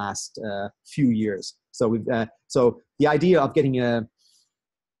 in the last few years. So so the idea of getting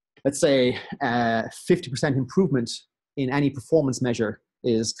let's say 50% improvement in any performance measure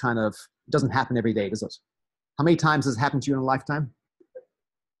is doesn't happen every day, does it? How many times has it happened to you in a lifetime?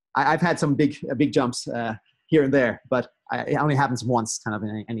 I've had some big jumps here and there, but it only happens once kind of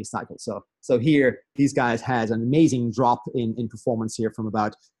in any cycle. So here, these guys had an amazing drop in performance here from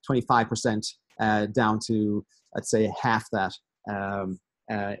about 25% down to, let's say, half that.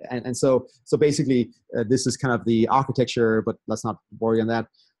 And so basically, this is kind of the architecture, but let's not worry on that.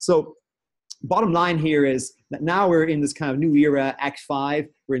 So bottom line here is that now we're in this kind of new era, Act 5.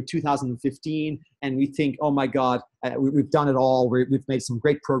 We're in 2015, and we think, oh my God, we've done it all. We've made some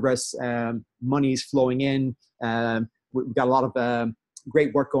great progress. Money's flowing in. We've got a lot of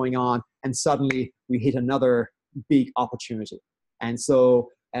great work going on, and suddenly we hit another big opportunity. And so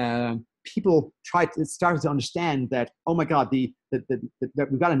people started to understand that, oh my God, that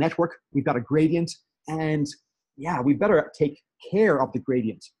we've got a network, we've got a gradient, and yeah, we better take care of the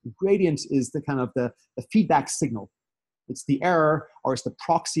gradient. The gradient is the kind of the feedback signal. It's the error, or it's the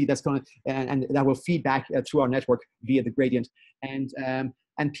proxy that's going to, and that will feed back through our network via the gradient. And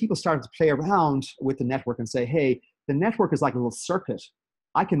people started to play around with the network and say, hey, the network is like a little circuit.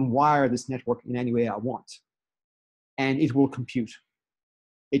 I can wire this network in any way I want, and it will compute.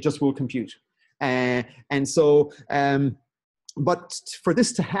 It just will compute. And so, but for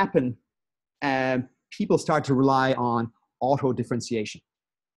this to happen, people start to rely on auto differentiation.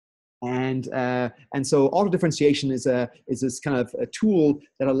 And so auto differentiation is this kind of a tool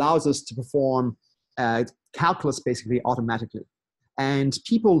that allows us to perform calculus basically automatically. and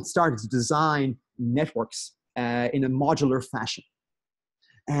people started to design networks in a modular fashion.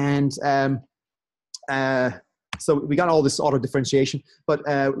 And so we got all this auto differentiation, but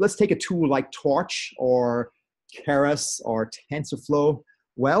let's take a tool like Torch or Keras or TensorFlow.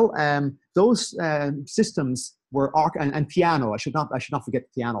 Well, those systems were and Piano. I should not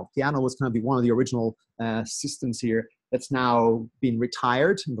forget Piano. Piano was kind of one of the original systems here that's now been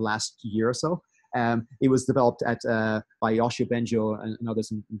retired in the last year or so. It was developed by Yoshio Bengio and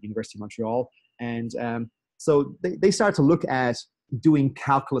others in the University of Montreal, and so they started to look at doing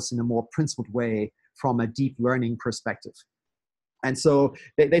calculus in a more principled way from a deep learning perspective. And so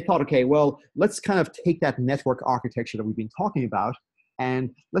they thought, okay, well, let's kind of take that network architecture that we've been talking about, and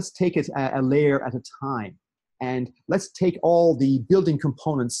let's take it a layer at a time. And let's take all the building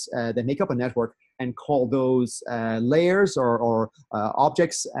components that make up a network and call those layers or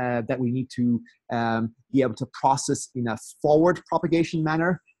objects that we need to be able to process in a forward propagation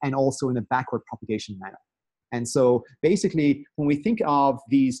manner and also in a backward propagation manner. And so basically, when we think of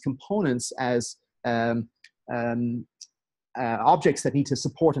these components as objects that need to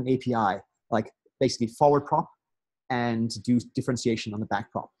support an API, like basically forward prop and do differentiation on the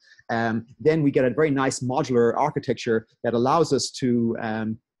back prop, then we get a very nice modular architecture that allows us to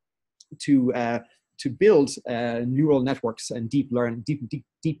build neural networks and deep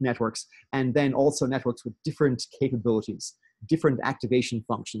networks, and then also networks with different capabilities, different activation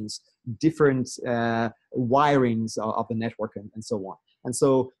functions, different wirings of the network, and so on. And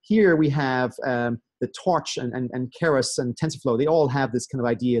so here we have the Torch and Keras and TensorFlow. They all have this kind of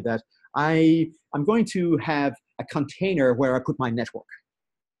idea that I'm going to have a container where I put my network.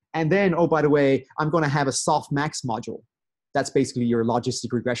 And then, oh, by the way, I'm going to have a softmax module. That's basically your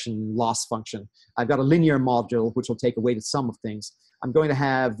logistic regression loss function. I've got a linear module, which will take a weighted sum of things. I'm going to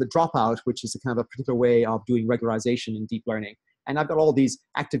have the dropout, which is a kind of a particular way of doing regularization in deep learning. And I've got all these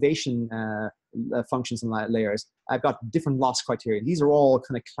activation functions and layers. I've got different loss criteria. These are all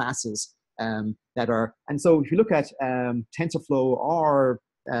kind of classes that are, and so if you look at TensorFlow or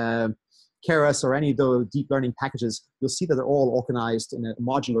Keras or any of the deep learning packages, you'll see that they're all organized in a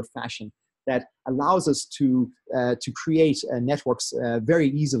modular fashion that allows us to create networks very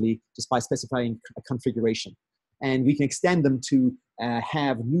easily just by specifying a configuration. And we can extend them to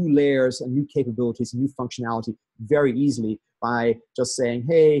have new layers and new capabilities and new functionality very easily by just saying,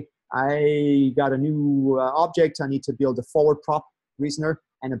 hey, I got a new object. I need to build a forward prop reasoner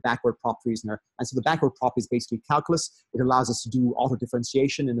and a backward prop reasoner. And so the backward prop is basically calculus. It allows us to do auto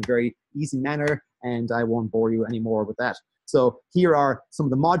differentiation in a very easy manner, and I won't bore you anymore with that. So here are some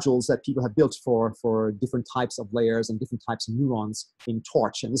of the modules that people have built for different types of layers and different types of neurons in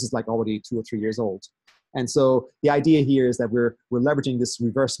Torch. And this is like already 2 or 3 years old. And so the idea here is that we're leveraging this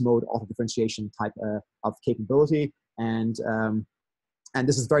reverse mode auto differentiation type of capability. And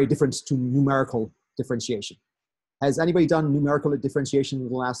this is very different to numerical differentiation. Has anybody done numerical differentiation in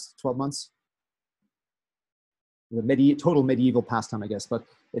the last 12 months? The total medieval pastime, I guess, but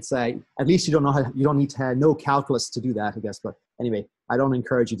it's at least you don't need to know calculus to do that, I guess. But anyway, I don't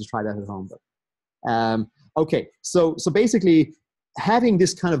encourage you to try that at home. But okay, so basically, having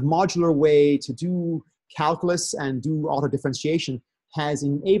this kind of modular way to do calculus and do auto differentiation has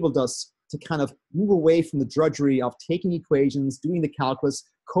enabled us to kind of move away from the drudgery of taking equations, doing the calculus,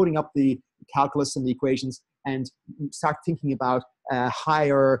 coding up the calculus and the equations, and start thinking about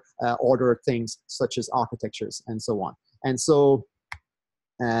higher order things such as architectures and so on. And so,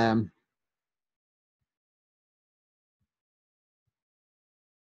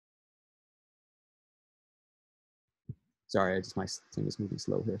 sorry, my thing is moving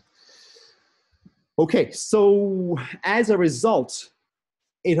slow here. Okay, so as a result,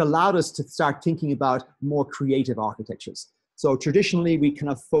 it allowed us to start thinking about more creative architectures. So traditionally, we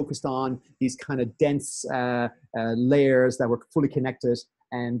kind of focused on these kind of dense layers that were fully connected,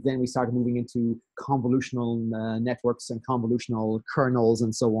 and then we started moving into convolutional networks and convolutional kernels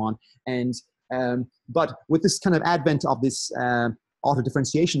and so on. And but with this kind of advent of this auto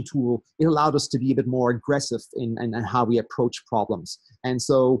differentiation tool, it allowed us to be a bit more aggressive in how we approach problems. And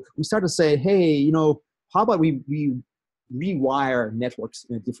so we started to say, hey, you know, how about we rewire networks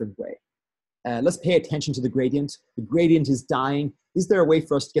in a different way? Let's pay attention to the gradient. The gradient is dying. Is there a way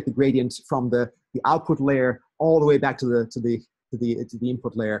for us to get the gradient from the output layer all the way back to the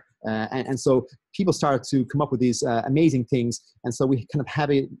input layer? And so people started to come up with these amazing things. And so we kind of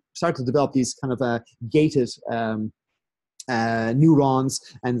started to develop these kind of gated neurons.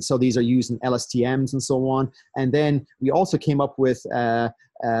 And so these are used in LSTMs and so on. And then we also came up with, so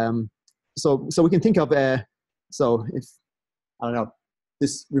we can think of, so if, I don't know,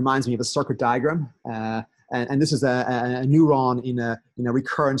 this reminds me of a circuit diagram. and this is a neuron in a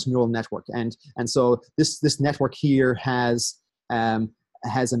recurrent neural network, and so this network here has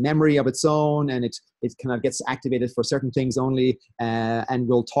a memory of its own, and it kind of gets activated for certain things only, and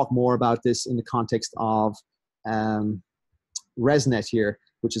we'll talk more about this in the context of ResNet here,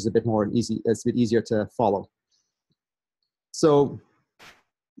 which is a bit more easy. It's a bit easier to follow. So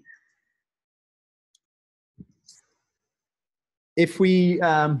if we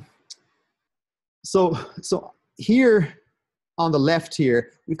so here on the left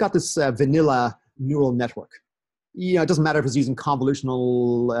here, we've got this vanilla neural network. It doesn't matter if it's using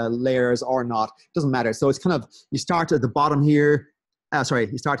convolutional layers or not. It doesn't matter. So it's kind of, you start at the bottom here.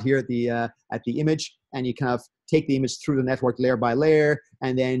 You start here at the image, and you kind of take the image through the network layer by layer,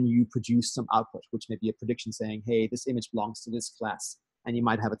 and then you produce some output, which may be a prediction saying, hey, this image belongs to this class, and you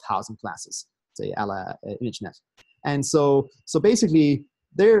might have 1,000 classes, say a la ImageNet. And so basically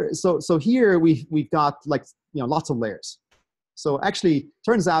so here we've got lots of layers. So actually,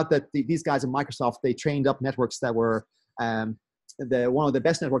 turns out that these guys at Microsoft, they trained up networks that were, one of the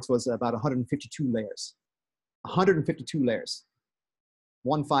best networks was about 152 layers. 152 layers.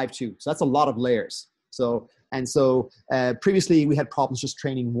 152. So that's a lot of layers. So previously we had problems just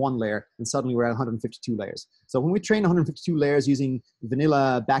training one layer, and suddenly we're at 152 layers. So when we train 152 layers using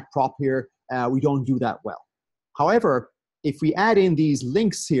vanilla backprop here, we don't do that well. However, if we add in these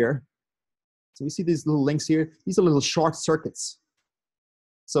links here, so you see these little links here, these are little short circuits.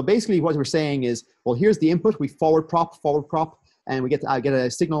 So basically what we're saying is, well, here's the input, we forward prop, and we get a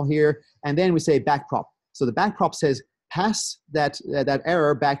signal here, and then we say backprop. So the backprop says, pass that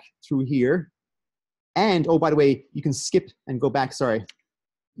error back through here, and oh, by the way, you can skip and go back,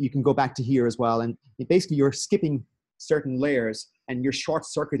 you can go back to here as well, and basically you're skipping certain layers, and you're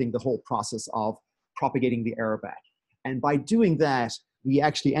short-circuiting the whole process of propagating the error back. And by doing that, we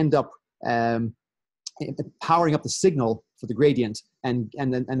actually end up powering up the signal for the gradient, and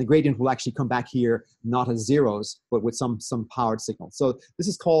the gradient will actually come back here not as zeros, but with some powered signal. So this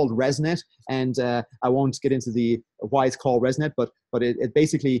is called ResNet, and I won't get into the why it's called ResNet, but it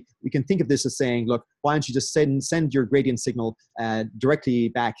basically, we can think of this as saying, look, why don't you just send your gradient signal directly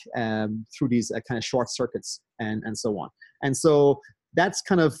back through these kind of short circuits and so on. And so that's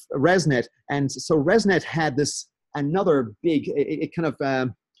kind of ResNet. And so ResNet had this another big, it kind of,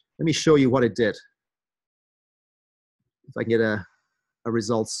 let me show you what it did. If I can get a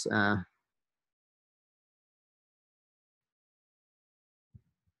results. My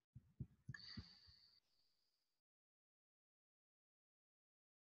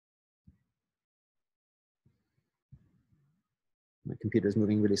computer is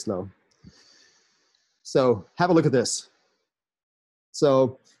moving really slow. So have a look at this.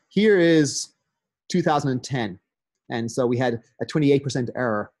 So here is 2010. And so we had a 28%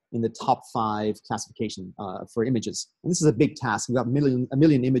 error in the top 5 classification for images. And this is a big task. We've got a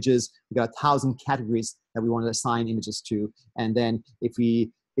million images. We've got 1,000 categories that we want to assign images to. And then if the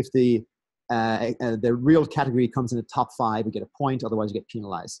real category comes in the top 5, we get a point, otherwise you get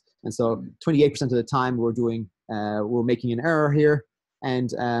penalized. And so 28% of the time we're making an error here. And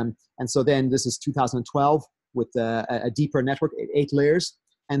so then this is 2012 with a deeper network, 8 layers.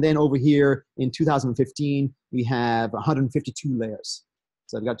 And then over here in 2015, we have 152 layers.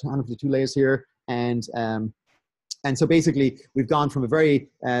 So I've got 152 layers here, and so basically we've gone from a very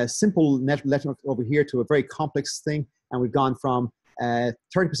simple network over here to a very complex thing, and we've gone from 30%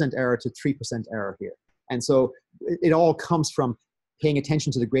 error to 3% error here. And so it all comes from paying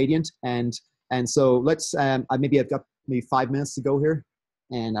attention to the gradient, and so let's I've got maybe 5 minutes to go here,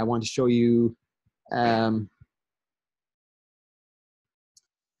 and I want to show you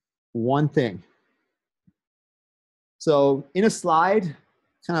one thing. So in a slide,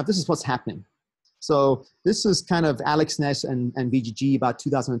 kind of, this is what's happening. So this is kind of AlexNet and VGG about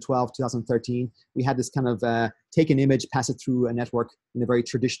 2012, 2013. We had this kind of take an image, pass it through a network in a very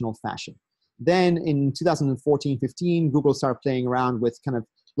traditional fashion. Then in 2014, 15, Google started playing around with kind of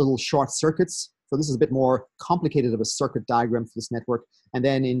little short circuits. So this is a bit more complicated of a circuit diagram for this network. And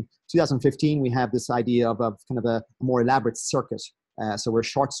then in 2015, we have this idea of kind of a more elaborate circuit. So we're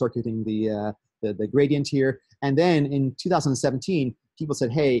short circuiting the gradient here. And then in 2017, people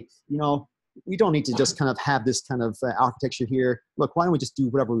said, hey, we don't need to just kind of have this kind of architecture here. Look, why don't we just do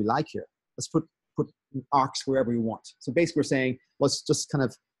whatever we like here? Let's put arcs wherever we want. So basically we're saying, let's just kind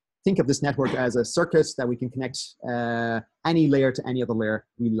of think of this network as a circuit that we can connect any layer to any other layer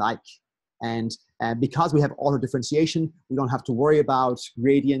we like. And because we have auto differentiation, we don't have to worry about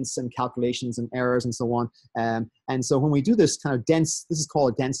gradients and calculations and errors and so on. And so when we do this kind of dense, this is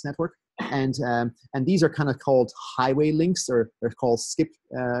called a dense network. And these are kind of called highway links, or they're called skip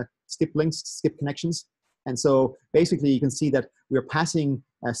links, skip connections. And so basically you can see that we're passing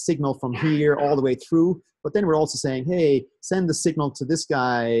a signal from here all the way through, but then we're also saying, hey, send the signal to this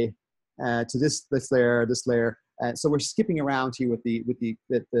guy, to this layer, this layer. So we're skipping around here with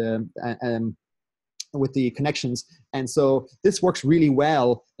the connections. And so this works really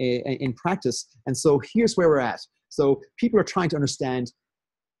well in practice. And so here's where we're at. So people are trying to understand,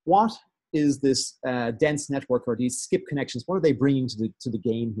 what is this dense network, or these skip connections? What are they bringing to the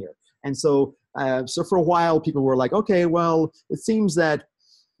game here? And so, so for a while, people were like, okay, well, it seems that,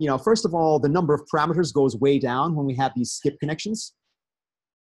 first of all, the number of parameters goes way down when we have these skip connections.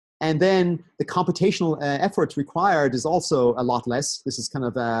 And then the computational effort required is also a lot less. This is kind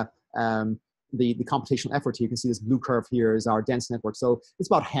of the computational effort here. You can see this blue curve here is our dense network. So it's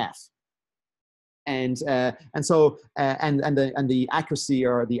about half. And so the accuracy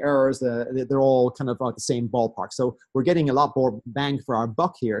or the errors, they're all kind of like the same ballpark. So we're getting a lot more bang for our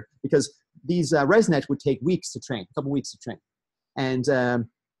buck here, because these ResNet would take weeks to train, a couple weeks to train,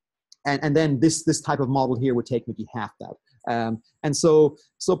 and then this type of model here would take maybe half that. And so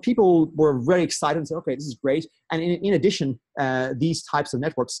people were very excited and said, okay, this is great. And in addition, these types of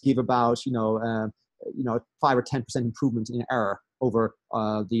networks give about 5 or 10% improvement in error over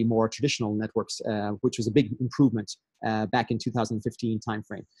the more traditional networks, which was a big improvement back in 2015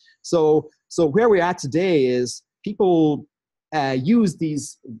 timeframe. So where we're at today is people use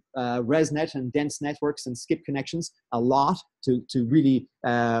these ResNet and dense networks and skip connections a lot to really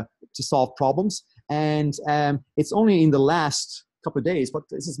to solve problems. And it's only in the last couple of days, but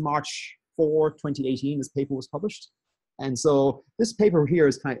this is March 4, 2018, this paper was published. And so this paper here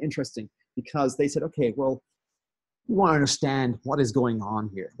is kind of interesting, because they said, okay, well, we want to understand what is going on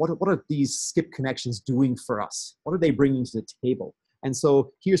here. What are these skip connections doing for us? What are they bringing to the table? And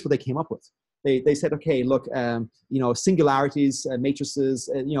so here's what they came up with. They said, okay, look, singularities, matrices,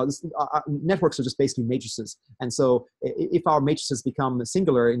 networks are just basically matrices. And so if our matrices become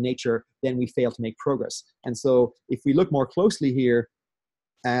singular in nature, then we fail to make progress. And so if we look more closely here,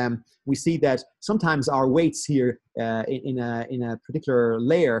 we see that sometimes our weights here in a particular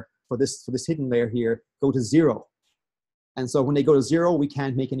layer for this hidden layer here go to 0. And so when they go to 0, we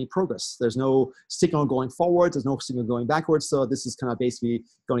can't make any progress. There's no signal going forward. There's no signal going backwards. So this is kind of basically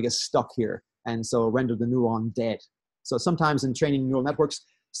going to get stuck here, and so render the neuron dead. So sometimes in training neural networks,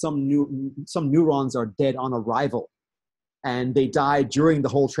 some neurons are dead on arrival, and they die during the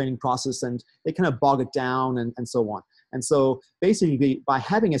whole training process, and they kind of bog it down and so on. And so basically, by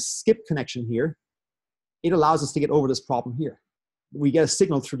having a skip connection here, it allows us to get over this problem here. We get a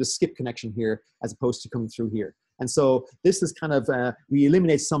signal through the skip connection here as opposed to coming through here. And so this is kind of, we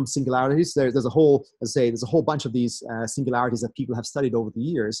eliminate some singularities. There's a whole, there's a whole bunch of these singularities that people have studied over the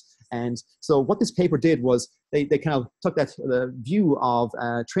years. And so what this paper did was they kind of took that view of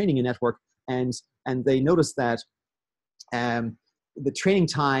training a network, and they noticed that the training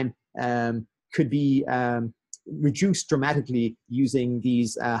time could be reduced dramatically using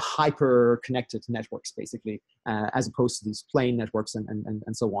these hyper-connected networks, basically, as opposed to these plain networks and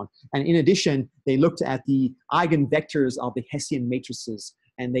so on. And in addition, they looked at the eigenvectors of the Hessian matrices,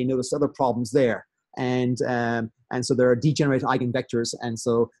 and they noticed other problems there. And so there are degenerate eigenvectors, and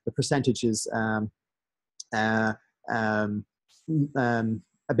so the percentage is a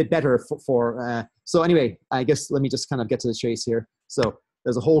bit better for so anyway, I guess let me just kind of get to the chase here. So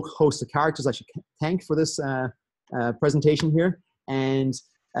there's a whole host of characters I should thank for this presentation here. And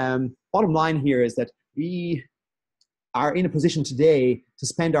bottom line here is that we are in a position today to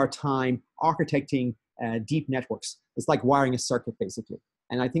spend our time architecting deep networks. It's like wiring a circuit, basically.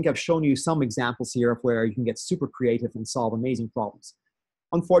 And I think I've shown you some examples here of where you can get super creative and solve amazing problems.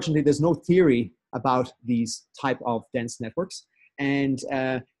 Unfortunately, there's no theory about these type of dense networks, and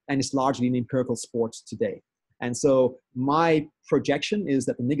it's largely an empirical sport today. And so my projection is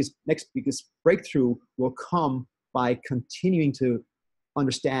that the next biggest breakthrough will come by continuing to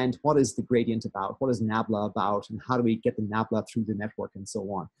understand what is the gradient about, what is nabla about, and how do we get the nabla through the network, and so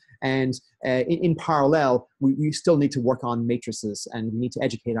on. And in parallel, we still need to work on matrices, and we need to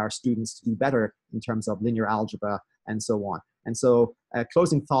educate our students to do better in terms of linear algebra and so on. And so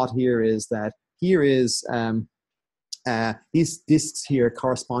closing thought here is that here is these disks here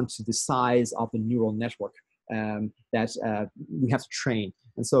correspond to the size of the neural network that we have to train.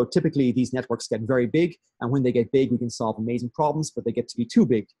 And so typically these networks get very big, and when they get big, we can solve amazing problems, but they get to be too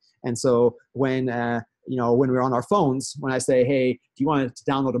big. And so when we're on our phones, when I say, hey, do you want to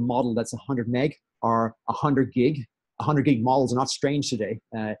download a model that's 100 meg or 100 gig? 100 gig models are not strange today.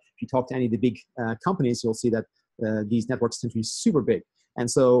 If you talk to any of the big companies, you'll see that these networks tend to be super big. And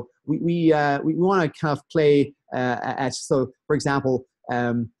so we want to kind of play so for example,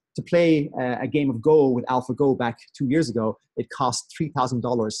 to play a game of Go with AlphaGo back 2 years ago, it cost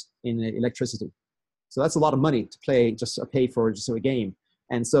 $3,000 in electricity. So that's a lot of money to play, just pay for just a game.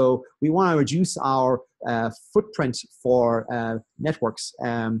 And so we want to reduce our footprint for networks.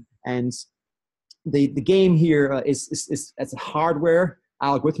 And the game here is a hardware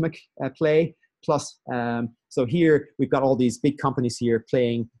algorithmic play. Plus, so here we've got all these big companies here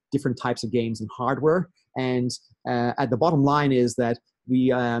playing different types of games in hardware. And at the bottom line is that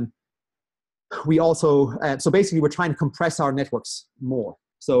we also, so basically we're trying to compress our networks more.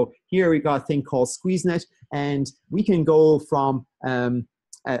 So here we've got a thing called SqueezeNet, and we can go from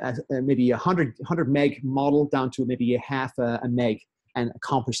maybe a 100 meg model down to maybe a half a meg and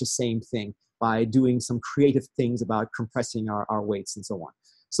accomplish the same thing by doing some creative things about compressing our weights and so on.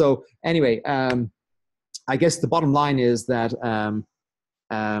 So anyway, I guess the bottom line is that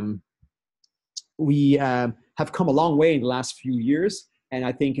we have come a long way in the last few years. And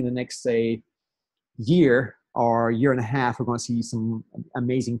I think in the next, say, year or year and a half, we're going to see some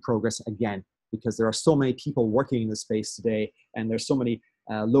amazing progress again, because there are so many people working in this space today, and there's so many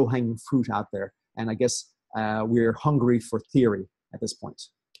low-hanging fruit out there. And I guess we're hungry for theory at this point.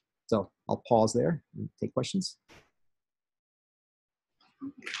 So I'll pause there and take questions.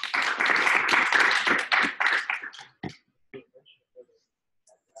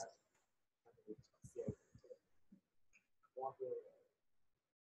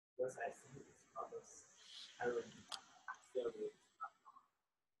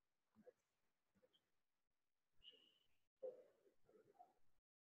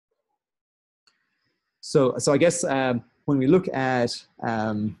 So I guess when we look at,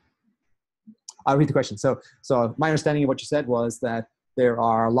 I'll read the question. So my understanding of what you said was that there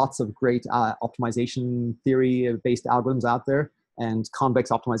are lots of great optimization theory-based algorithms out there, and convex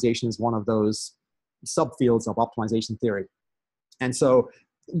optimization is one of those subfields of optimization theory. And so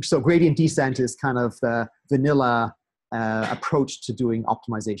gradient descent is kind of the vanilla approach to doing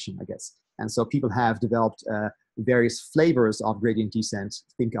optimization, I guess. And so people have developed various flavors of gradient descent.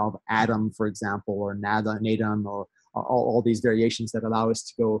 Think of ADAM, for example, or NADAM, or all these variations that allow us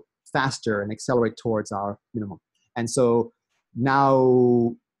to go faster and accelerate towards our minimum. And so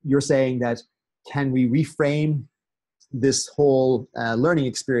now you're saying that, can we reframe this whole learning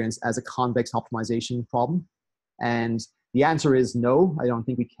experience as a convex optimization problem? And the answer is no, I don't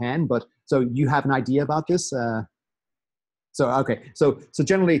think we can. But so you have an idea about this? Okay, so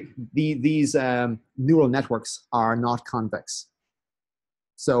generally these neural networks are not convex.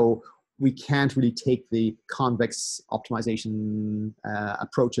 So we can't really take the convex optimization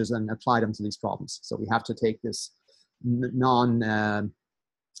approaches and apply them to these problems. So we have to take this non-convex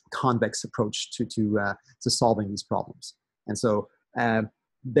approach to solving these problems. And so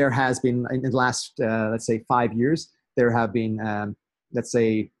there has been, in the last, let's say, 5 years, there have been, let's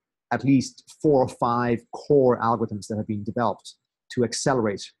say, at least 4 or 5 core algorithms that have been developed to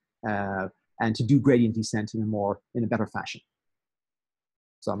accelerate and to do gradient descent in a better fashion.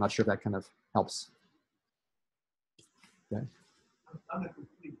 So I'm not sure if that kind of helps. Okay. I'm a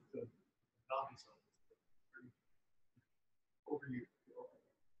complete novice on this. Over you.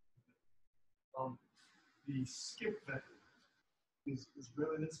 The skip method is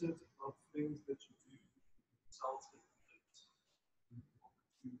reminiscent of things that you do results in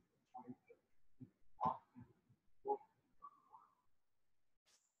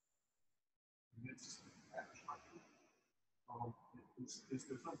is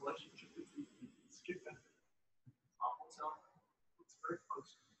there some relationship between the skip method and the problem itself? It's very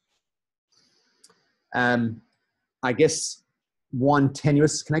close. I guess one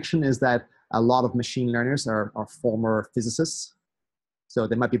tenuous connection is that a lot of machine learners are former physicists. So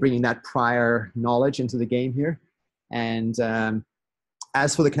they might be bringing that prior knowledge into the game here. And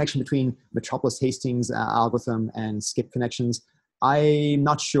as for the connection between Metropolis Hastings algorithm and skip connections, I'm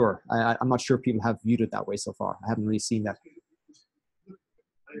not sure. I'm not sure people have viewed it that way so far. I haven't really seen that.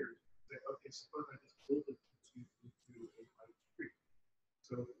 Okay, suppose I just build it into a tree.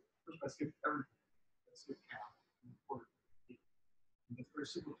 So first I skip everything. I skip count and order. And that's very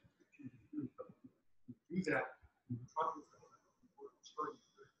simple to do. But to do that, you try to start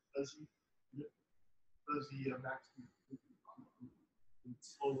fuzzy max and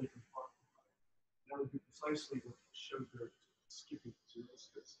slowly compartmentalize. That would be precisely what you showed there, skipping to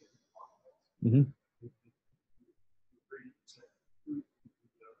skipping Mm-hmm.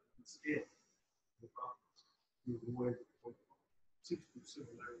 Scale the problems to avoid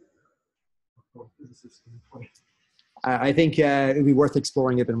similarity of physicists in the point. I think it would be worth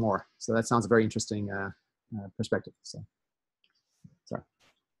exploring a bit more. So that sounds a very interesting perspective. So, sorry.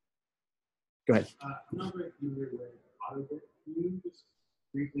 Go ahead. I'm not very familiar with AutoBit. Can you just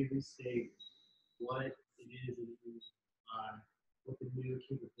briefly restate what it is and what the new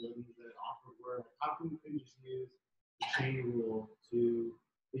capabilities that it offered were? Like, how come we couldn't just use the chain rule to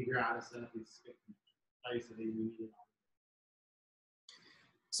figure out a set of these place that we needed?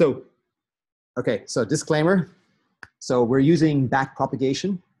 So, okay, so disclaimer. So we're using back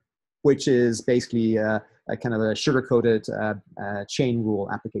propagation, which is basically a kind of a sugar-coated chain rule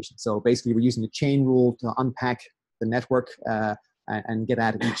application. So basically, we're using the chain rule to unpack the network and get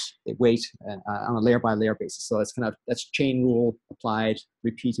at each weight on a layer-by-layer basis. So that's chain rule applied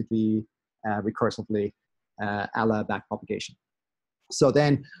repeatedly, recursively, a la back propagation. So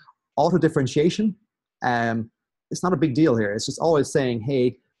then, auto differentiation. It's not a big deal here. It's just always saying,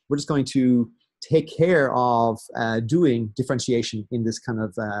 hey, we're just going to take care of doing differentiation in this kind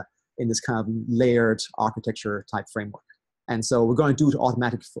of layered architecture type framework. And so we're going to do it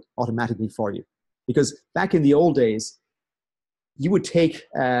automatically for you. Because back in the old days, you would take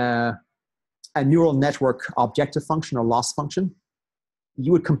a neural network objective function or loss function.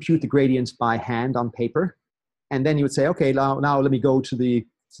 You would compute the gradient by hand on paper. And then you would say, okay, now let me go to the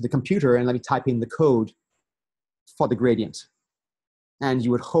computer and let me type in the code for the gradient. And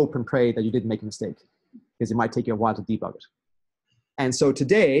you would hope and pray that you didn't make a mistake, because it might take you a while to debug it. And so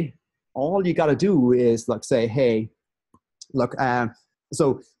today, all you got to do is say, hey, look, there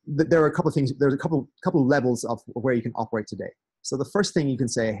are a couple of things. There's a couple levels of where you can operate today. So the first thing you can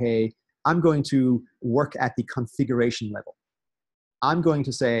say, hey, I'm going to work at the configuration level. I'm going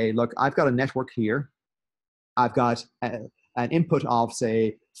to say, look, I've got a network here. I've got an input of,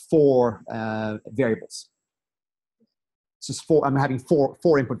 say, 4 variables. I'm having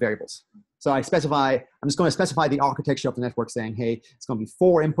four input variables. So I'm just going to specify the architecture of the network, saying, hey, it's going to be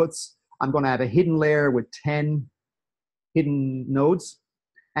 4 inputs. I'm going to have a hidden layer with 10 hidden nodes.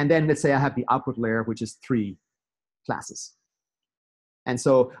 And then let's say I have the output layer, which is 3 classes. And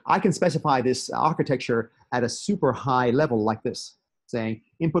so I can specify this architecture at a super high level like this, saying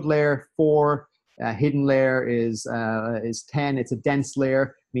input layer 4, hidden layer is 10. It's a dense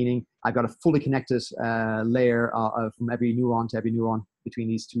layer, meaning I've got a fully connected layer from every neuron to every neuron between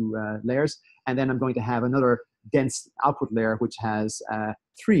these 2 layers. And then I'm going to have another dense output layer, which has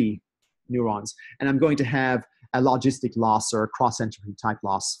 3 neurons. And I'm going to have a logistic loss or a cross-entropy type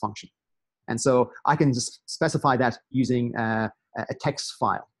loss function. And so I can just specify that using a text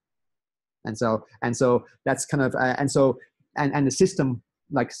file. And so that's kind of, and the system,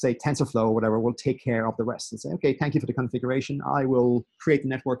 like say TensorFlow or whatever, will take care of the rest and say, okay, thank you for the configuration. I will create the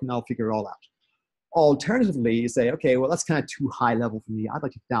network and I'll figure it all out. Alternatively, you say, okay, well, that's kind of too high level for me. I'd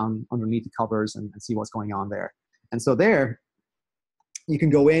like to get down underneath the covers and see what's going on there. And so there, you can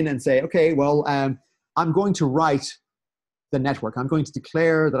go in and say, okay, well, I'm going to write the network. I'm going to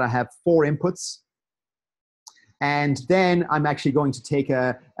declare that I have 4 inputs. And then I'm actually going to take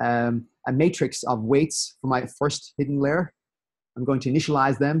a matrix of weights for my first hidden layer. I'm going to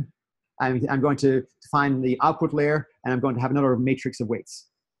initialize them. I'm going to define the output layer, and I'm going to have another matrix of weights.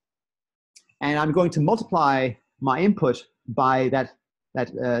 And I'm going to multiply my input by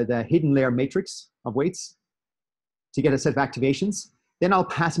the hidden layer matrix of weights to get a set of activations. Then I'll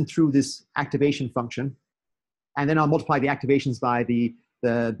pass them through this activation function, and then I'll multiply the activations by the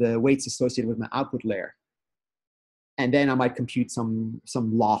weights associated with my output layer. And then I might compute some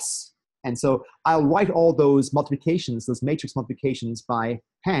loss. And so I'll write all those multiplications, those matrix multiplications by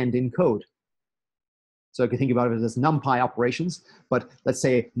hand in code. So you can think about it as NumPy operations, but let's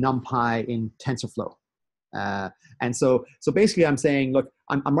say NumPy in TensorFlow. And so basically I'm saying, look,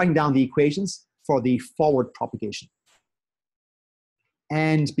 I'm writing down the equations for the forward propagation.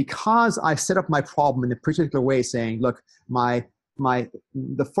 And because I've set up my problem in a particular way, saying, look,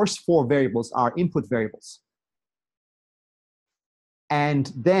 the first 4 variables are input variables.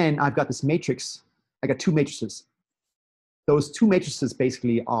 And then I've got this matrix. I got 2 matrices. Those 2 matrices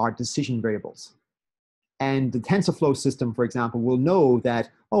basically are decision variables. And the TensorFlow system, for example, will know that,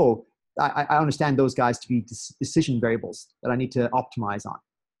 oh, I understand those guys to be decision variables that I need to optimize on.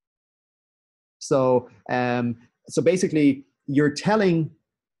 So, so basically, you're telling,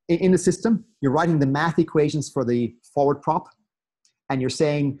 in the system, you're writing the math equations for the forward prop, and you're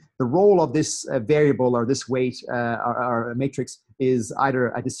saying the role of this variable or this weight or a matrix is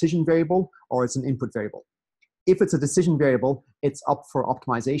either a decision variable or it's an input variable. If it's a decision variable, it's up for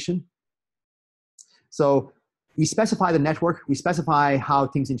optimization. So we specify the network, we specify how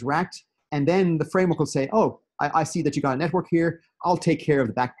things interact, and then the framework will say, oh, I see that you got a network here. I'll take care of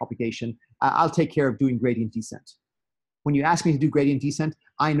the back propagation. I'll take care of doing gradient descent. When you ask me to do gradient descent,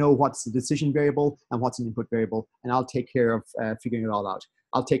 I know what's the decision variable and what's an input variable, and I'll take care of figuring it all out.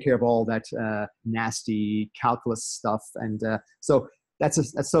 I'll take care of all that nasty calculus stuff. And so So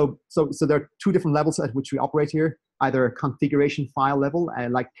there are two different levels at which we operate here, either a configuration file level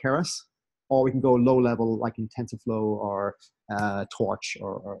like Keras, or we can go low level like in TensorFlow or Torch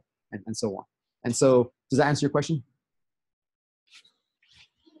and so on. And so does that answer your question?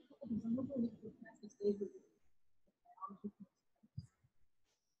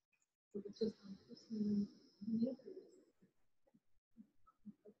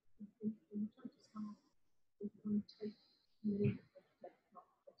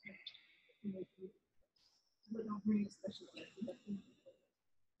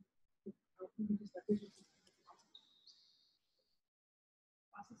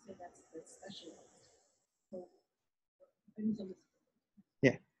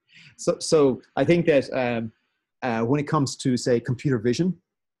 Yeah. So I think that when it comes to, say, computer vision,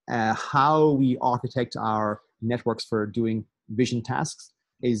 how we architect our networks for doing vision tasks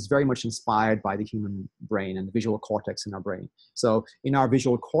is very much inspired by the human brain and the visual cortex in our brain. So in our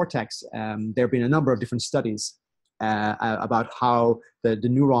visual cortex, there have been a number of different studies about how the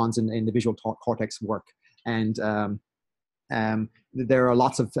neurons in the visual cortex work. And there are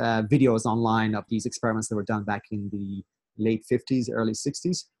lots of videos online of these experiments that were done back in the late 50s, early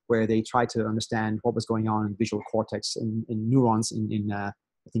 60s, where they tried to understand what was going on in visual cortex in neurons in I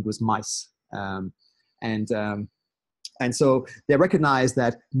think it was mice. And so they recognized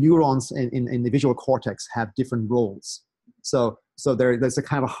that neurons in the visual cortex have different roles. So there's a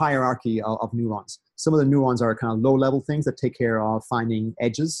kind of a hierarchy of neurons. Some of the neurons are kind of low-level things that take care of finding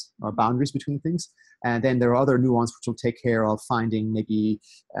edges or boundaries between things. And then there are other neurons which will take care of finding maybe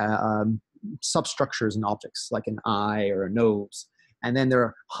substructures in objects, like an eye or a nose. And then there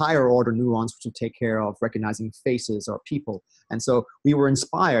are higher order neurons which will take care of recognizing faces or people. And so we were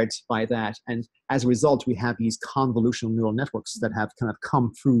inspired by that. And as a result, we have these convolutional neural networks that have kind of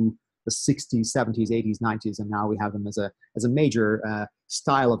come through the 60s, 70s, 80s, 90s, and now we have them as a major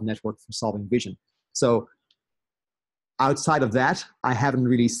style of network for solving vision. So outside of that, I haven't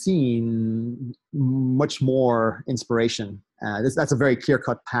really seen much more inspiration. That's a very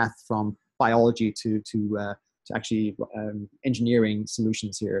clear-cut path from biology to actually engineering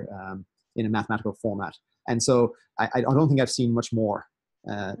solutions here in a mathematical format. And so I don't think I've seen much more.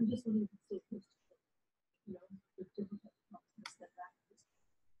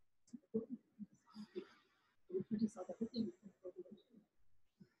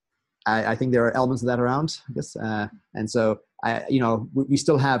 I think there are elements of that around, I guess. And so, we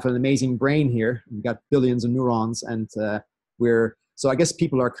still have an amazing brain here. We've got billions of neurons, and so I guess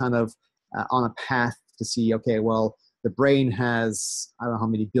people are kind of on a path to see, okay, well, the brain has, I don't know how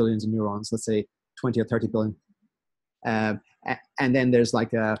many billions of neurons, let's say 20 or 30 billion. And then there's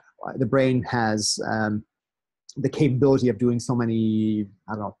like the brain has the capability of doing so many,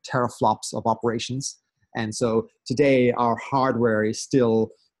 I don't know, teraflops of operations. And so today our hardware is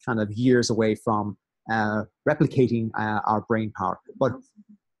still kind of years away from replicating our brain power. But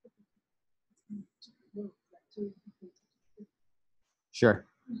sure.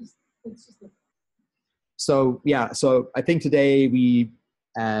 So yeah, so I think today we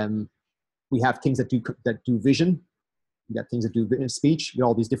have things that do vision. We got things that do speech. We got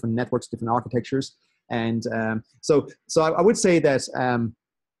all these different networks, different architectures, and so I would say that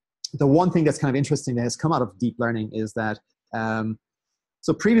the one thing that's kind of interesting that has come out of deep learning is that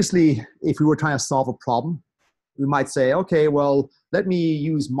so previously, if we were trying to solve a problem, we might say, okay, well, let me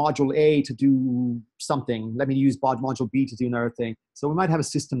use module A to do something. Let me use module B to do another thing. So we might have a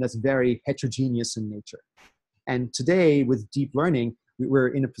system that's very heterogeneous in nature. And today, with deep learning, we're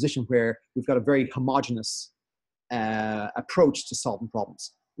in a position where we've got a very homogeneous approach to solving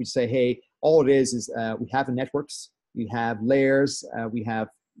problems. We say, hey, all it is we have networks, we have layers, we have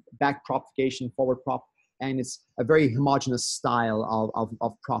back propagation, forward prop, and it's a very homogeneous style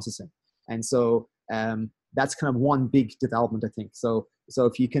of processing. And so that's kind of one big development, I think. So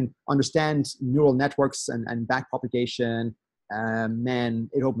if you can understand neural networks and back propagation, then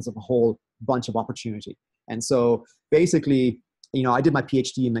it opens up a whole bunch of opportunity. And so basically, I did my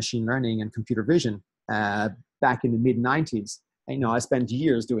PhD in machine learning and computer vision back in the mid-90s. And, I spent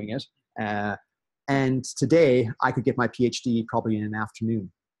years doing it. And today, I could get my PhD probably in an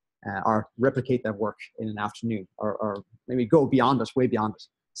afternoon. Or replicate that work in an afternoon, or maybe go beyond it, way beyond it.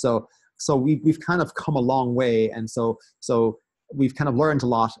 So we've kind of come a long way, and so we've kind of learned a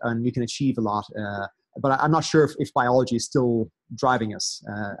lot, and we can achieve a lot. But I'm not sure if biology is still driving us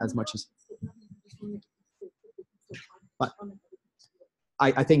as much as. But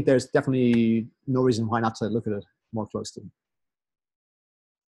I think there's definitely no reason why not to look at it more closely.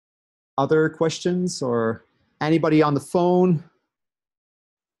 Other questions, or anybody on the phone?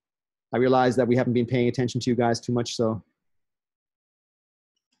 I realize that we haven't been paying attention to you guys too much, so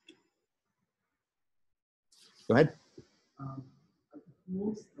Go ahead. The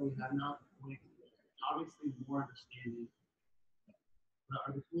tools that we have now, obviously more understanding, but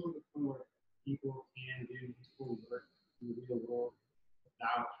are the tools at the point where people can do useful work in the real world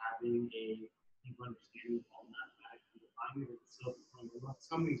without having a deep understanding of all mathematics and defining it? It's still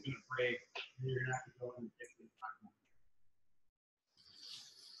something's going to break, and you're going to have to go and fix it.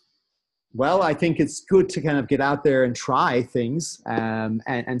 Well, I think it's good to kind of get out there and try things.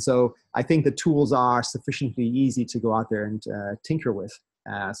 And so I think the tools are sufficiently easy to go out there and tinker with.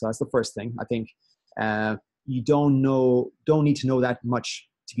 So that's the first thing. I think you don't need to know that much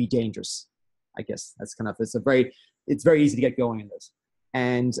to be dangerous. I guess that's kind of, it's very easy to get going in this.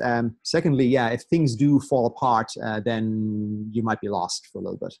 And secondly, yeah, if things do fall apart, then you might be lost for a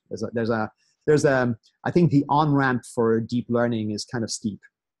little bit. I think the on-ramp for deep learning is kind of steep.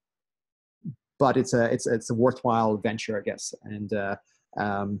 But it's a worthwhile venture, I guess. And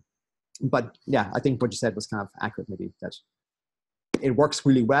but yeah, I think what you said was kind of accurate. Maybe that it works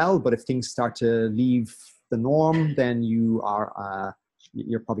really well, but if things start to leave the norm, then you're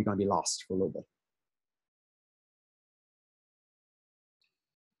probably going to be lost for a little bit.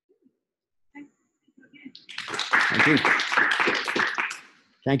 Thank you.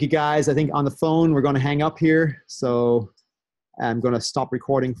 Thank you, guys. I think on the phone we're going to hang up here, so I'm going to stop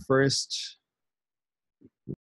recording first.